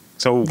 Yeah.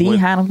 So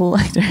Hannibal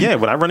Lecter. Yeah,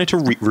 when I run into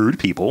rude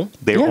people,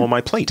 they're Yeah. on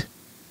my plate.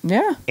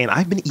 Yeah. And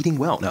I've been eating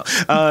well. No.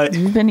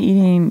 You've been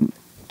eating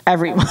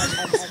everyone.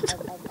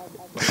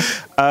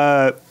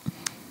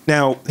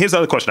 Now, here's the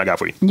other question I got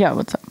for you. Yeah,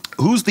 what's up?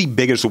 Who's the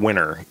biggest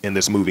winner in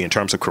this movie in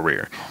terms of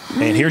career?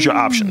 And here's your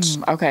options.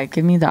 Okay,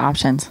 give me the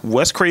options.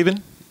 Wes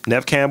Craven,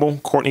 Nev Campbell,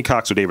 Courtney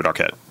Cox, or David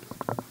Arquette?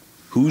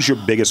 Who's your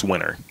biggest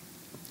winner?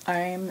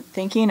 I'm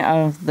thinking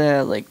of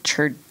the like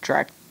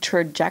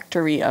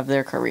trajectory of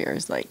their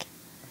careers. Like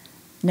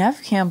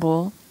Nev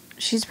Campbell,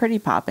 she's pretty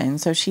poppin'.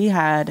 So she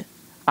had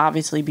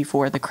obviously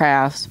before The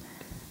Crafts,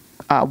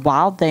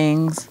 Wild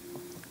Things.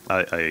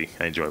 I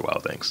enjoy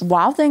Wild Things.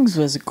 Wild Things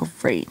was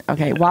great.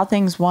 Okay, Yeah. Wild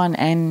Things 1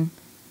 and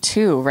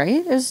 2, right?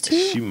 It was 2.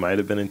 She might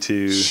have been in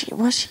 2.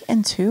 Was she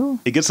in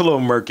 2? It gets a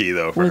little murky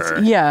though for her.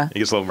 Yeah. It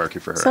gets a little murky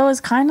for her. So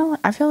it's kind of.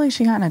 I feel like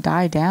she kind of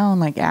died down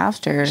like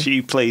after.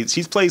 She's played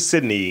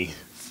Sydney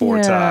 4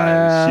 Yeah.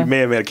 times. She may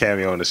have made a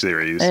cameo in the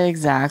series.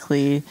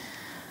 Exactly.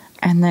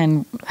 And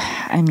then,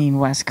 I mean,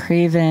 Wes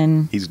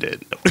Craven. He's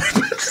dead.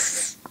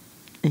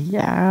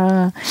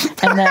 Yeah.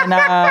 And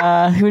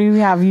then, who do we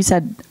have? You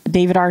said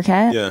David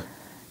Arquette? Yeah.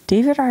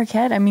 David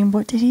Arquette, I mean,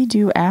 what did he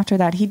do after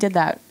that? He did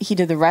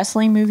the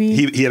wrestling movie.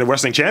 He had a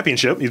wrestling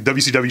championship. He's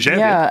WCW champion.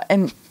 Yeah.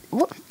 And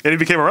what? And he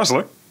became a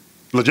wrestler.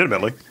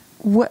 Legitimately.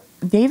 What?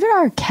 David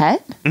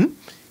Arquette? Mm-hmm.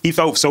 He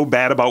felt so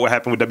bad about what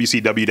happened with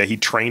WCW that he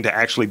trained to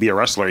actually be a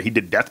wrestler. He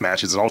did death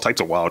matches and all types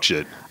of wild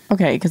shit.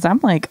 Okay, because I'm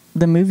like,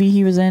 the movie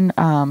he was in,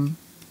 the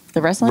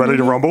wrestling Ready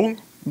to movie? Rumble?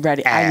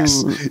 Ready.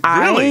 Ass.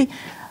 Really?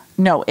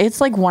 No, it's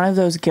like one of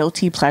those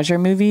guilty pleasure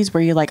movies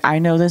where you're like, I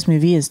know this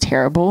movie is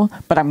terrible,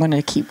 but I'm going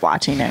to keep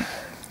watching it.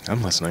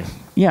 I'm listening.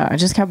 Yeah, I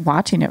just kept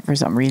watching it for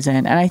some reason.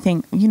 And I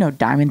think,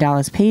 Diamond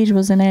Dallas Page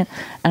was in it.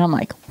 And I'm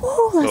like,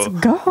 whoa, let's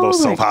go. Little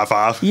self Like,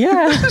 high five.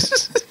 yeah.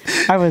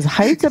 I was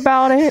hyped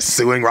about it.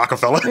 Suing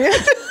Rockefeller.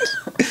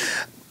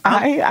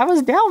 I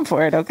was down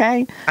for it,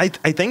 okay? I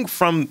think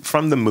from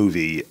the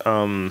movie,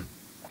 I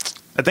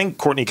think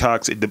Courtney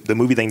Cox, the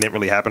movie thing didn't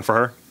really happen for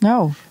her.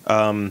 No.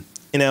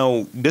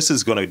 This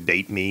is going to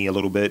date me a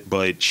little bit,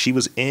 but she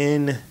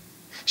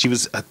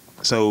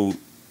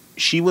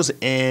she was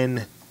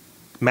in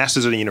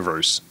Masters of the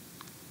Universe,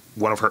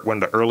 one of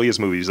the earliest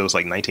movies. That was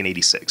like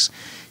 1986.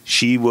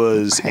 She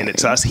was in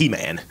It's Us,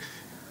 He-Man,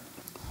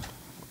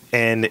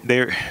 and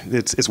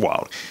it's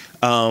wild.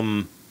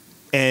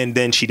 And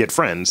then she did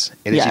Friends,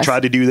 and then she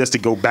tried to do this to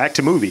go back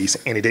to movies,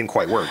 and it didn't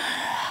quite work.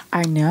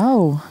 I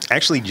know.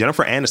 Actually,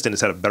 Jennifer Aniston has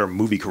had a better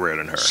movie career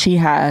than her. She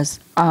has.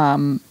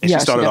 And she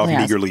started off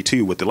meagerly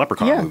too with the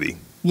Leprechaun movie.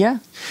 Yeah.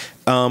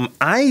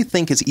 I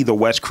think it's either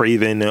Wes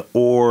Craven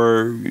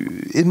or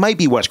it might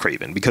be Wes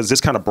Craven because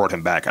this kind of brought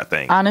him back, I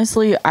think.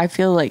 Honestly, I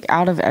feel like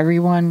out of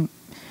everyone,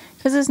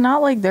 because it's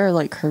not like their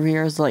like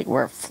careers like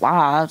were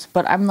flops,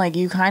 but I'm like,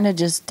 you kind of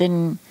just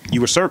didn't. They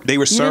were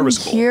serviceable. Didn't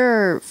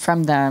hear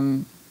from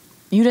them.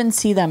 You didn't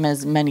see them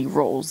as many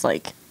roles.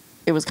 Like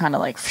it was kind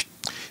of like.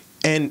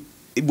 And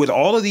with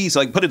all of these,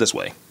 like put it this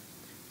way,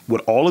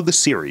 with all of the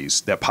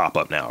series that pop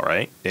up now,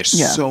 right? There's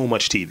so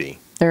much TV.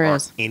 There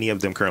is. Any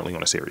of them currently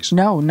on a series?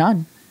 No,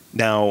 none.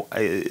 Now,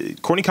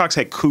 Courtney Cox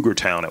had Cougar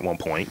Town at one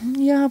point.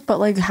 Yeah, but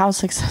like how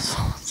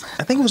successful?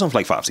 I think it was on for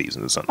like 5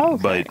 seasons or something.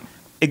 Okay. But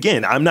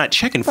again, I'm not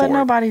checking for it. But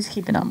nobody's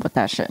keeping up with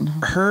that shit.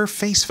 Her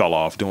face fell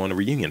off during the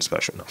reunion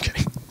special. No, I'm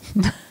kidding.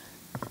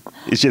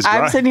 It's just dry.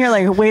 I'm sitting here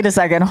like, wait a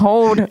second,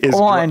 hold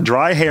on.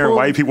 Dry hair,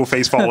 white people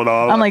face falling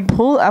off. I'm like,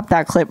 pull up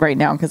that clip right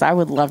now because I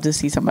would love to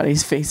see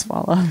somebody's face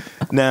fall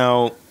off.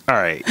 Now, all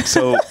right,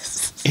 so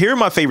here are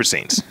my favorite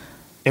scenes.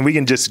 And we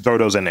can just throw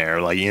those in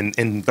there, like,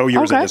 and throw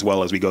yours in as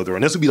well as we go through.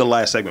 And this will be the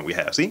last segment we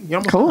have. See, you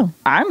almost cool.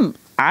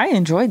 I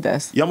enjoyed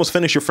this. You almost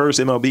finished your first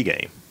MLB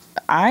game.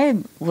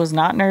 I was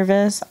not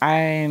nervous.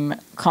 I'm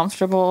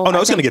comfortable. Oh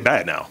no, it's gonna get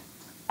bad now.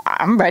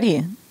 I'm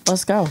ready.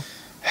 Let's go.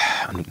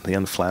 The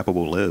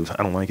unflappable Liv.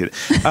 I don't like it.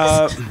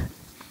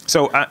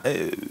 So,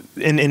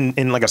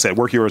 and like I said,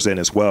 work yours in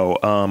as well.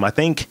 I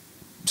think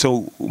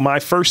so.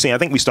 My first scene. I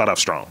think we start off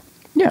strong.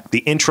 Yeah. The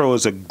intro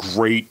is a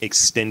great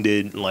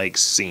extended like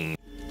scene.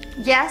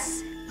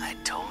 Yes? I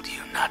told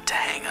you not to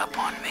hang up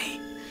on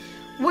me.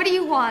 What do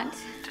you want?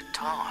 To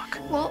talk.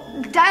 Well,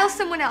 dial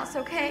someone else,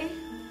 okay?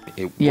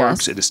 It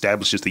works. It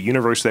establishes the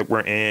universe that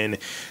we're in,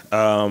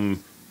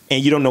 and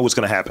you don't know what's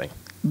going to happen.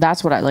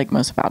 That's what I like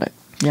most about it.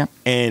 Yeah.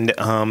 And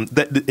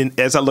and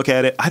as I look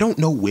at it, I don't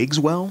know wigs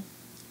well.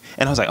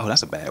 And I was like, oh,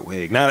 that's a bad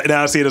wig. Now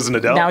I see it as an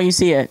adult. Now you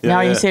see it.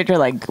 You see it. You're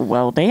like,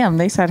 well, damn,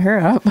 they set her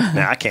up.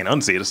 Now I can't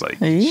unsee it. It's like,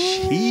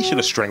 he should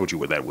have strangled you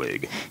with that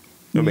wig.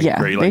 Make it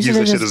great. Like, use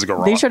that shit as a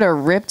garage. They should have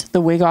ripped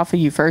the wig off of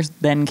you first,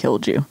 then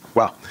killed you.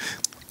 Wow.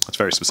 That's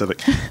very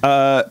specific.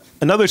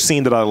 Another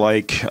scene that I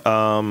like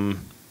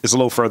is a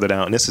little further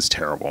down, and this is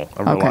terrible.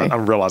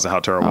 I'm realizing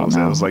how terrible this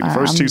is. Like, the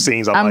first two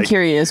scenes I'm like... I'm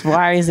curious.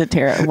 Why is it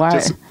terrible? Why?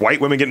 Just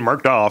white women getting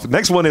murked off.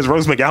 Next one is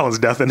Rose McGowan's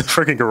death in the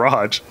freaking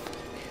garage.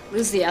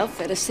 Lose the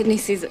outfit. If Sydney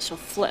sees it, she'll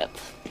flip.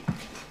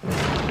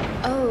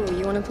 Oh,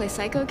 you want to play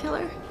psycho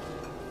killer?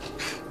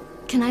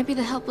 Can I be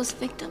the helpless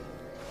victim?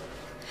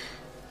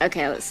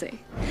 Okay, let's see.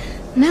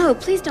 No,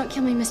 please don't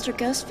kill me, Mr.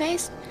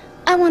 Ghostface.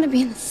 I want to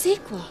be in the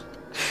sequel.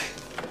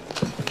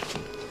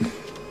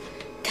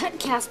 Cut,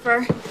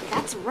 Casper.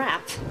 That's a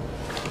wrap.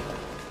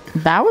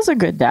 That was a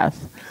good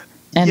death.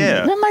 And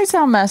that might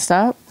sound messed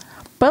up,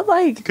 but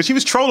like... Because she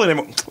was trolling him.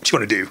 What you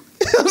want to do?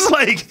 I was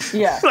like,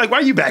 like, why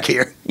are you back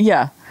here?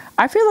 Yeah.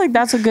 I feel like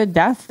that's a good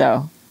death,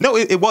 though. No,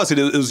 it was. It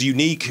was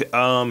unique,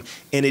 and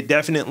it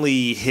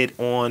definitely hit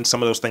on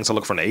some of those things I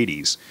look for in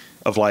the 80s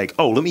of like,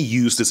 oh, let me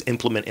use this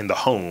implement in the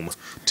home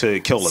to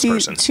kill this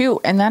person. Too,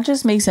 and that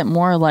just makes it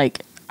more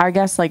like, I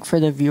guess, like for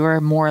the viewer,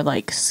 more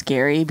like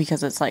scary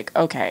because it's like,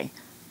 okay,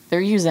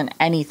 they're using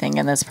anything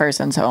in this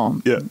person's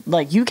home. Yeah.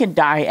 Like you can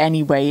die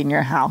anyway in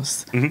your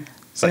house. Mm-hmm.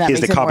 It's like,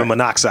 here's the carbon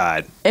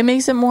monoxide. It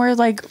makes it more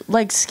like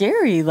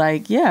scary,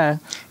 like, yeah.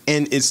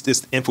 And it's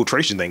this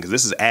infiltration thing because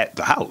this is at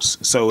the house.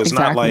 So it's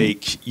not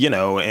like,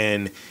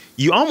 and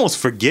you almost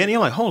forget. And you're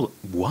like, hold,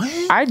 what?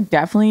 I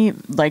definitely,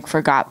 like,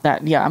 forgot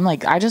that. Yeah, I'm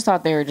like, I just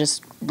thought they were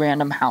just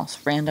random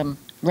house, random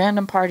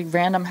party,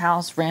 random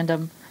house,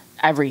 random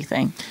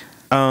everything.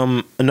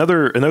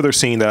 Another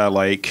scene that I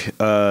like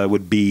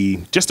would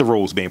be just the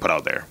rules being put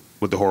out there,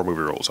 what the horror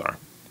movie rules are.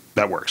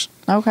 That works.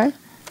 Okay.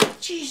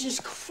 Jesus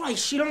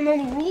Christ, you don't know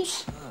the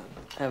rules?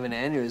 Have an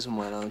aneurysm,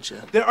 why don't you?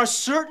 There are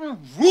certain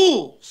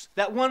rules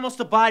that one must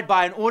abide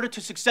by in order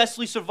to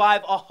successfully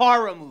survive a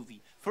horror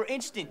movie. For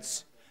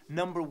instance,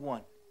 number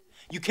 1,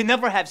 you can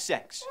never have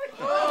sex.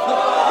 No.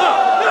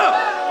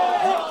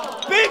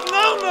 Big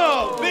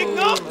no-no! Big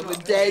no! I'm a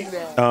dead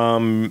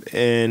man.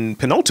 And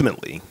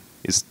penultimately,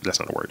 that's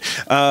not a word,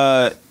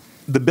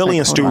 the Billy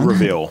and Stu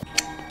reveal.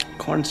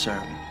 Corn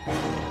syrup.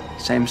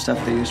 Same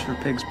stuff they use for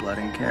pig's blood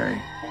in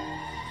Carrie.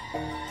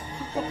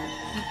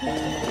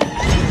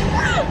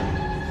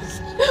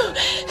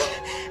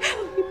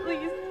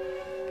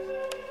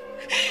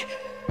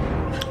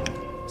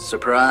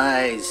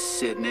 Surprise,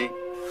 Sydney.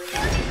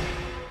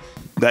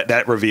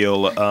 That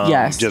reveal,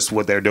 just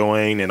what they're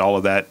doing and all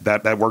of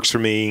that works for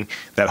me.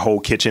 That whole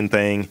kitchen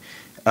thing,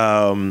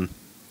 and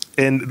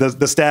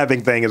the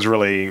stabbing thing is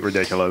really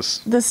ridiculous.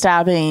 The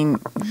stabbing,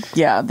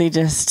 they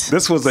just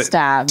this was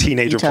a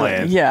teenager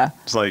plan. Yeah,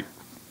 it's like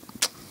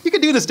you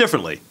could do this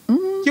differently.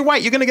 Mm-hmm. you're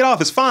white. You're gonna get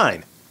off. It's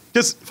fine.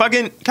 Just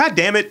fucking, god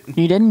damn it.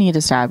 You didn't need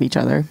to stab each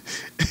other.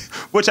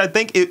 Which I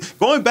think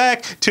going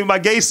back to my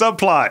gay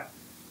subplot.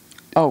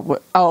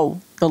 Oh,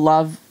 the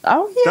love.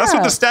 Oh yeah, that's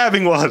what the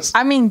stabbing was.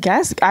 I mean,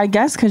 I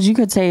guess because you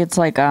could say it's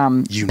like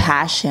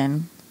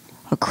passion,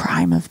 a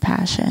crime of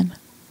passion.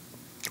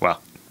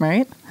 Well,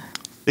 right?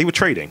 They were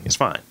trading. It's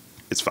fine.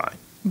 It's fine.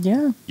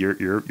 Yeah.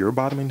 You're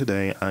bottoming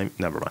today. I'm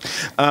never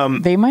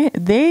mind. They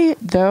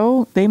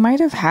might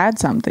have had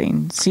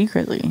something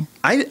secretly.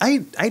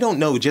 I don't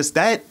know. Just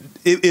that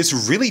it's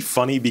really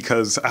funny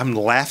because I'm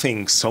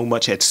laughing so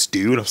much at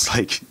Stu. And I was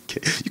like,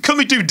 you cut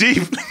me too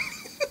deep.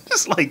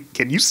 Just like,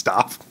 can you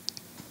stop?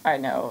 I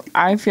know.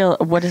 I feel,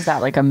 what is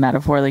that, like a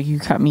metaphor? Like you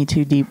cut me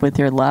too deep with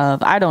your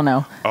love. I don't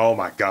know. Oh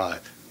my God.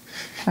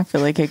 I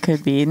feel like it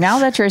could be. Now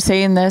that you're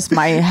saying this,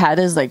 my head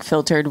is like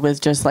filtered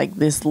with just like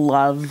this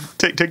love.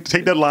 Take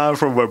that line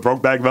from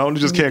Brokeback Mountain.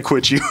 Just can't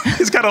quit you.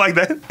 It's kind of like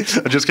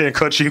that. I just can't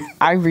cut you.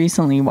 I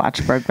recently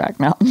watched Brokeback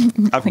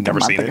Mountain. I've never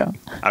seen it.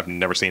 I've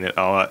never seen it.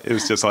 It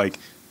was just like,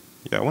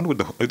 yeah. I wonder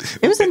what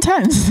it was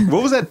intense.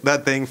 What was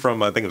that thing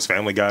from? I think it was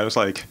Family Guy. It was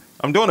like,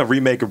 I'm doing a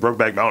remake of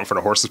Brokeback Mountain from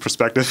the horse's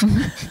perspective.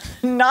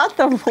 Not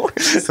the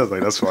horse. I was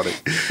like, that's funny.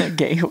 A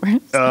gay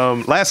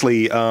horse.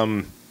 Lastly,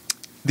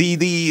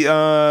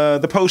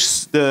 the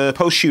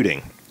post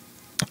shooting.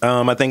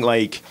 I think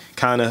like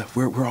kind of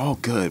we're all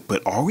good,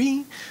 but are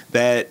we?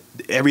 That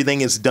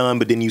everything is done,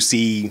 but then you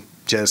see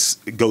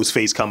just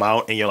Ghostface come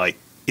out, and you're like,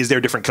 is there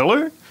a different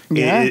killer?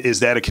 Yeah. Is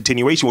that a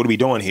continuation? What are we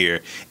doing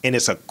here? And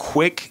it's a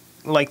quick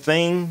like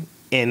thing.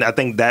 And I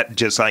think that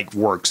just like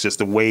works, just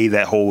the way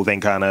that whole thing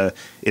kind of,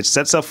 it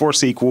sets up for a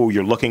sequel.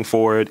 You're looking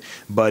for it,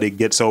 but it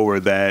gets over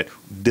that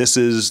this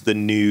is the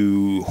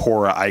new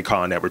horror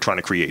icon that we're trying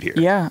to create here.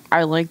 Yeah,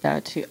 I like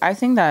that too. I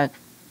think that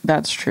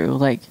that's true.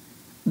 Like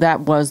that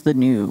was the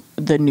new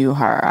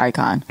horror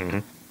icon. Mm-hmm.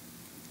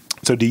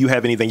 So do you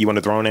have anything you want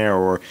to throw in there,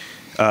 or,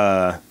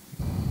 and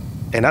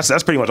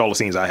that's pretty much all the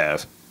scenes I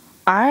have.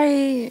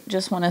 I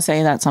just want to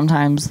say that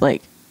sometimes,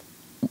 like,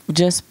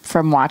 just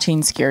from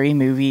watching Scary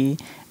Movie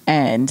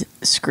and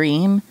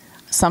Scream,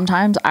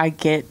 sometimes I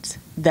get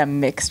them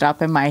mixed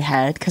up in my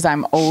head because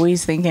I'm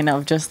always thinking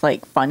of just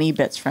like funny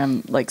bits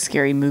from like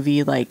Scary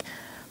Movie. Like,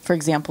 for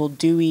example,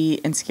 Dewey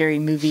in Scary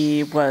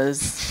Movie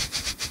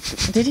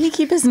did he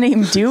keep his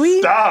name Dewey?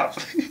 Stop.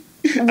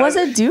 Was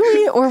it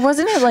Dewey, or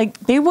wasn't it like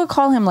they would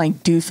call him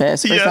like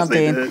Doofus or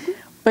something? They did.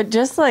 But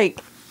just like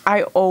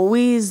I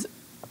always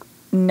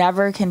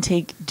never can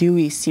take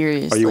Dewey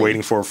seriously. Are you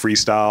waiting for a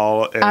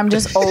freestyle? I'm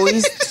just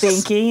always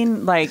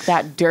thinking like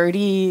that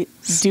dirty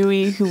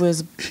Dewey who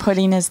was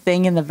putting his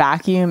thing in the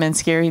vacuum in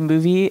Scary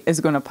Movie is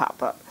going to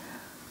pop up.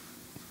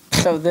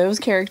 So those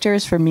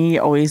characters for me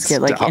always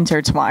get like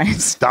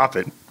intertwined. Stop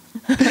it.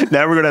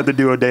 Now we're going to have to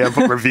do a damn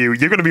review.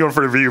 You're going to be on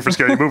for the review for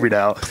Scary Movie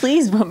now.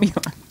 Please put me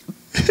on.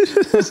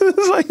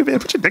 It's like, man,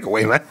 put your dick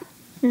away, man.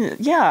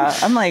 Yeah.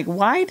 I'm like,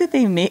 why did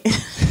they make...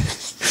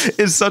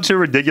 It's such a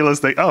ridiculous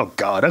thing. Oh,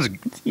 God, that's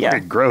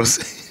fucking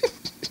gross.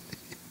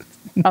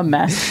 A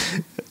mess.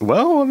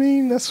 Well, I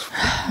mean, that's...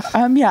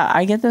 Yeah,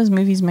 I get those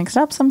movies mixed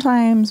up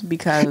sometimes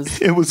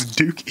because... It was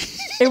Dookie.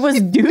 It was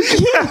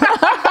Dookie?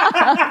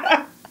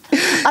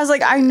 I was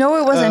like, I know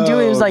it wasn't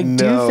Dewey. It was like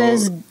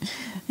Doofus.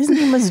 His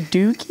name was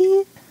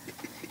Dookie?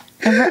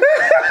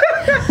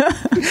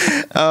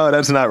 Oh,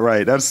 that's not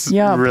right. That's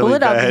really pull it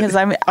bad. up because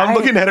I'm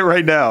looking at it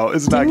right now.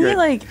 It's not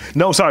great.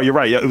 No, sorry, you're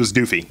right. Yeah, it was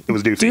Doofy. It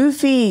was Doofy.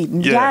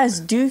 Doofy. Yeah.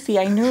 Yes, Doofy.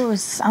 I knew it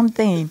was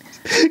something.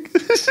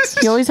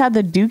 He always had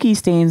the dookie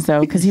stains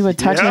though, because he would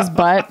touch his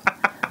butt.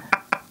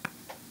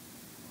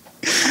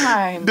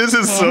 This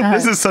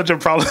is such a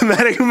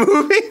problematic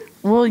movie.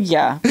 Well,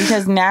 yeah,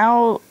 because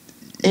now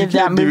if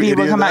that movie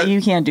would come out,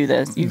 you can't do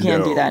this. You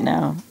can't do that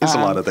now. There's a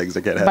lot of things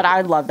that can't happen. But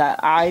I love that.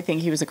 I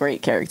think he was a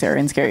great character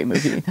in Scary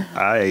Movie.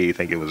 I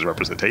think it was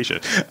representation.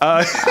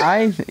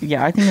 I think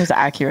it was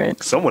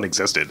accurate. Someone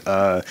existed.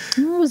 It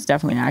was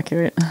definitely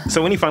accurate.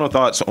 So, any final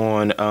thoughts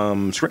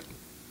on script?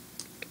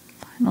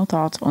 Final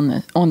thoughts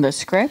on the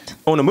script?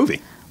 On the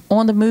movie.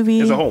 On the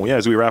movie as a whole. Yeah,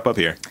 as we wrap up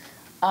here.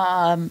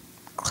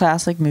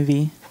 Classic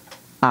movie,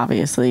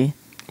 obviously.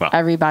 Wow.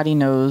 Everybody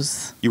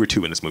knows. You were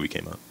 2 when this movie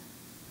came out.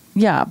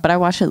 Yeah, but I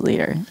watched it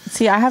later.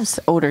 See, I have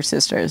older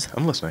sisters.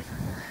 I'm listening.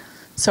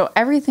 So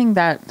everything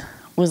that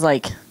was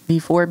like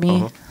before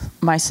me,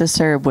 my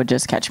sister would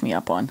just catch me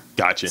up on.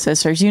 Gotcha.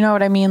 Sisters, you know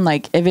what I mean?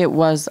 Like if it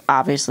was,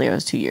 obviously I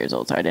was 2 years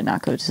old, so I did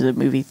not go to the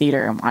movie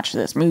theater and watch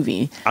this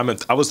movie. I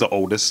was the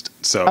oldest,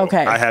 so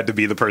I had to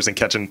be the person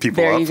catching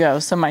people up. There you go.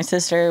 So my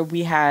sister,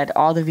 we had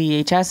all the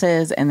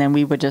VHSs, and then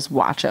we would just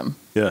watch them.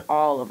 Yeah.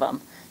 All of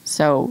them.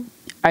 So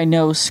I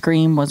know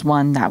Scream was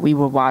one that we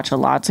would watch a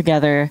lot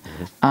together,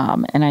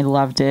 and I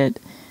loved it.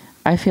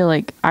 I feel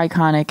like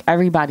iconic.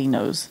 Everybody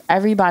knows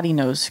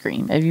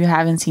Scream. If you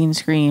haven't seen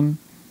Scream,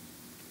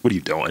 what are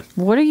you doing?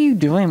 What are you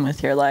doing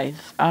with your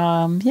life?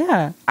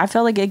 Yeah, I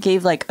felt like it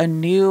gave like a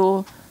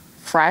new,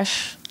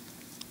 fresh,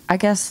 I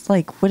guess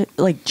like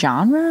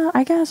genre.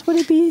 I guess would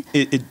it be?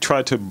 It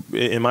tried to,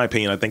 in my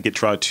opinion, I think it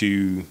tried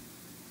to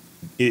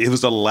it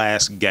was the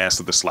last gasp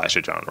of the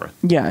slasher genre.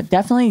 Yeah,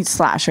 definitely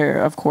slasher,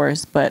 of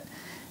course, but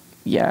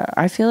yeah,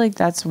 I feel like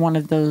that's one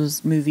of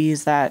those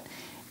movies that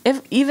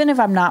even if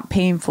I'm not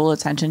paying full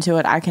attention to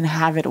it, I can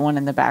have it on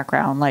in the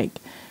background. Like,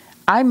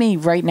 I may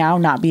right now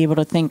not be able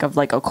to think of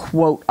like a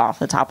quote off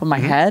the top of my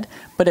head,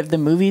 but if the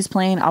movie's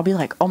playing, I'll be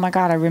like, oh my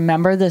God, I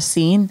remember this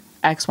scene,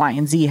 X, Y,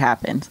 and Z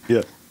happened.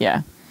 Yeah.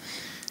 Yeah.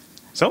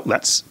 So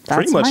that's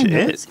pretty much it.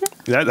 Notes,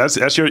 yeah.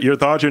 That's your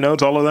thoughts, your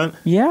notes, all of that?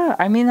 Yeah,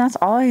 I mean, that's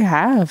all I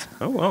have.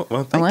 Oh, well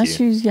thank Unless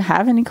you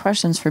have any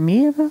questions for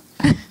me about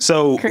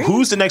So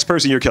who's the next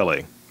person you're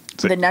killing?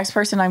 The next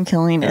person I'm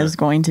killing is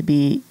going to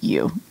be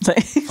you.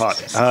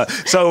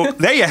 So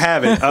there you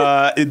have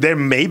it. There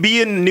may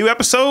be a new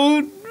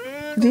episode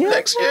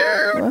next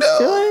year. Let's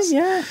do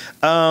it,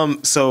 yeah.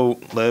 So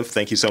Liv,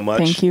 thank you so much.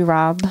 Thank you,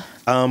 Rob.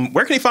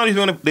 Where can he find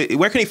you if they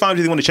want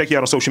to check you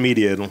out on social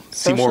media and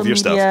see more of your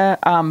stuff?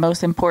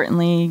 Most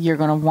importantly, you're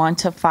going to want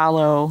to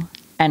follow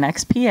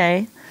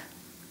NXPA.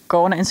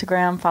 Go on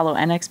Instagram, follow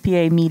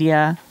NXPA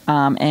Media,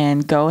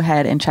 and go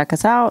ahead and check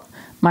us out.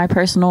 My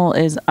personal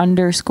is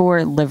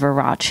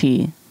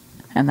 _Liverace,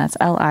 and that's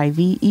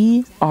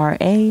LIVERACE.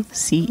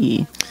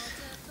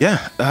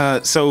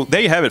 Yeah. So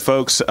there you have it,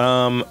 folks.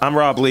 I'm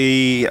Rob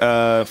Lee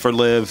for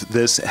Liv.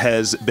 This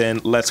has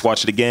been Let's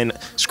Watch It Again.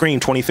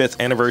 Scream 25th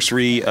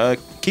anniversary.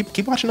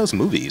 Keep watching those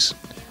movies.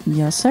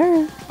 Yes,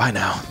 sir. Bye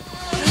now.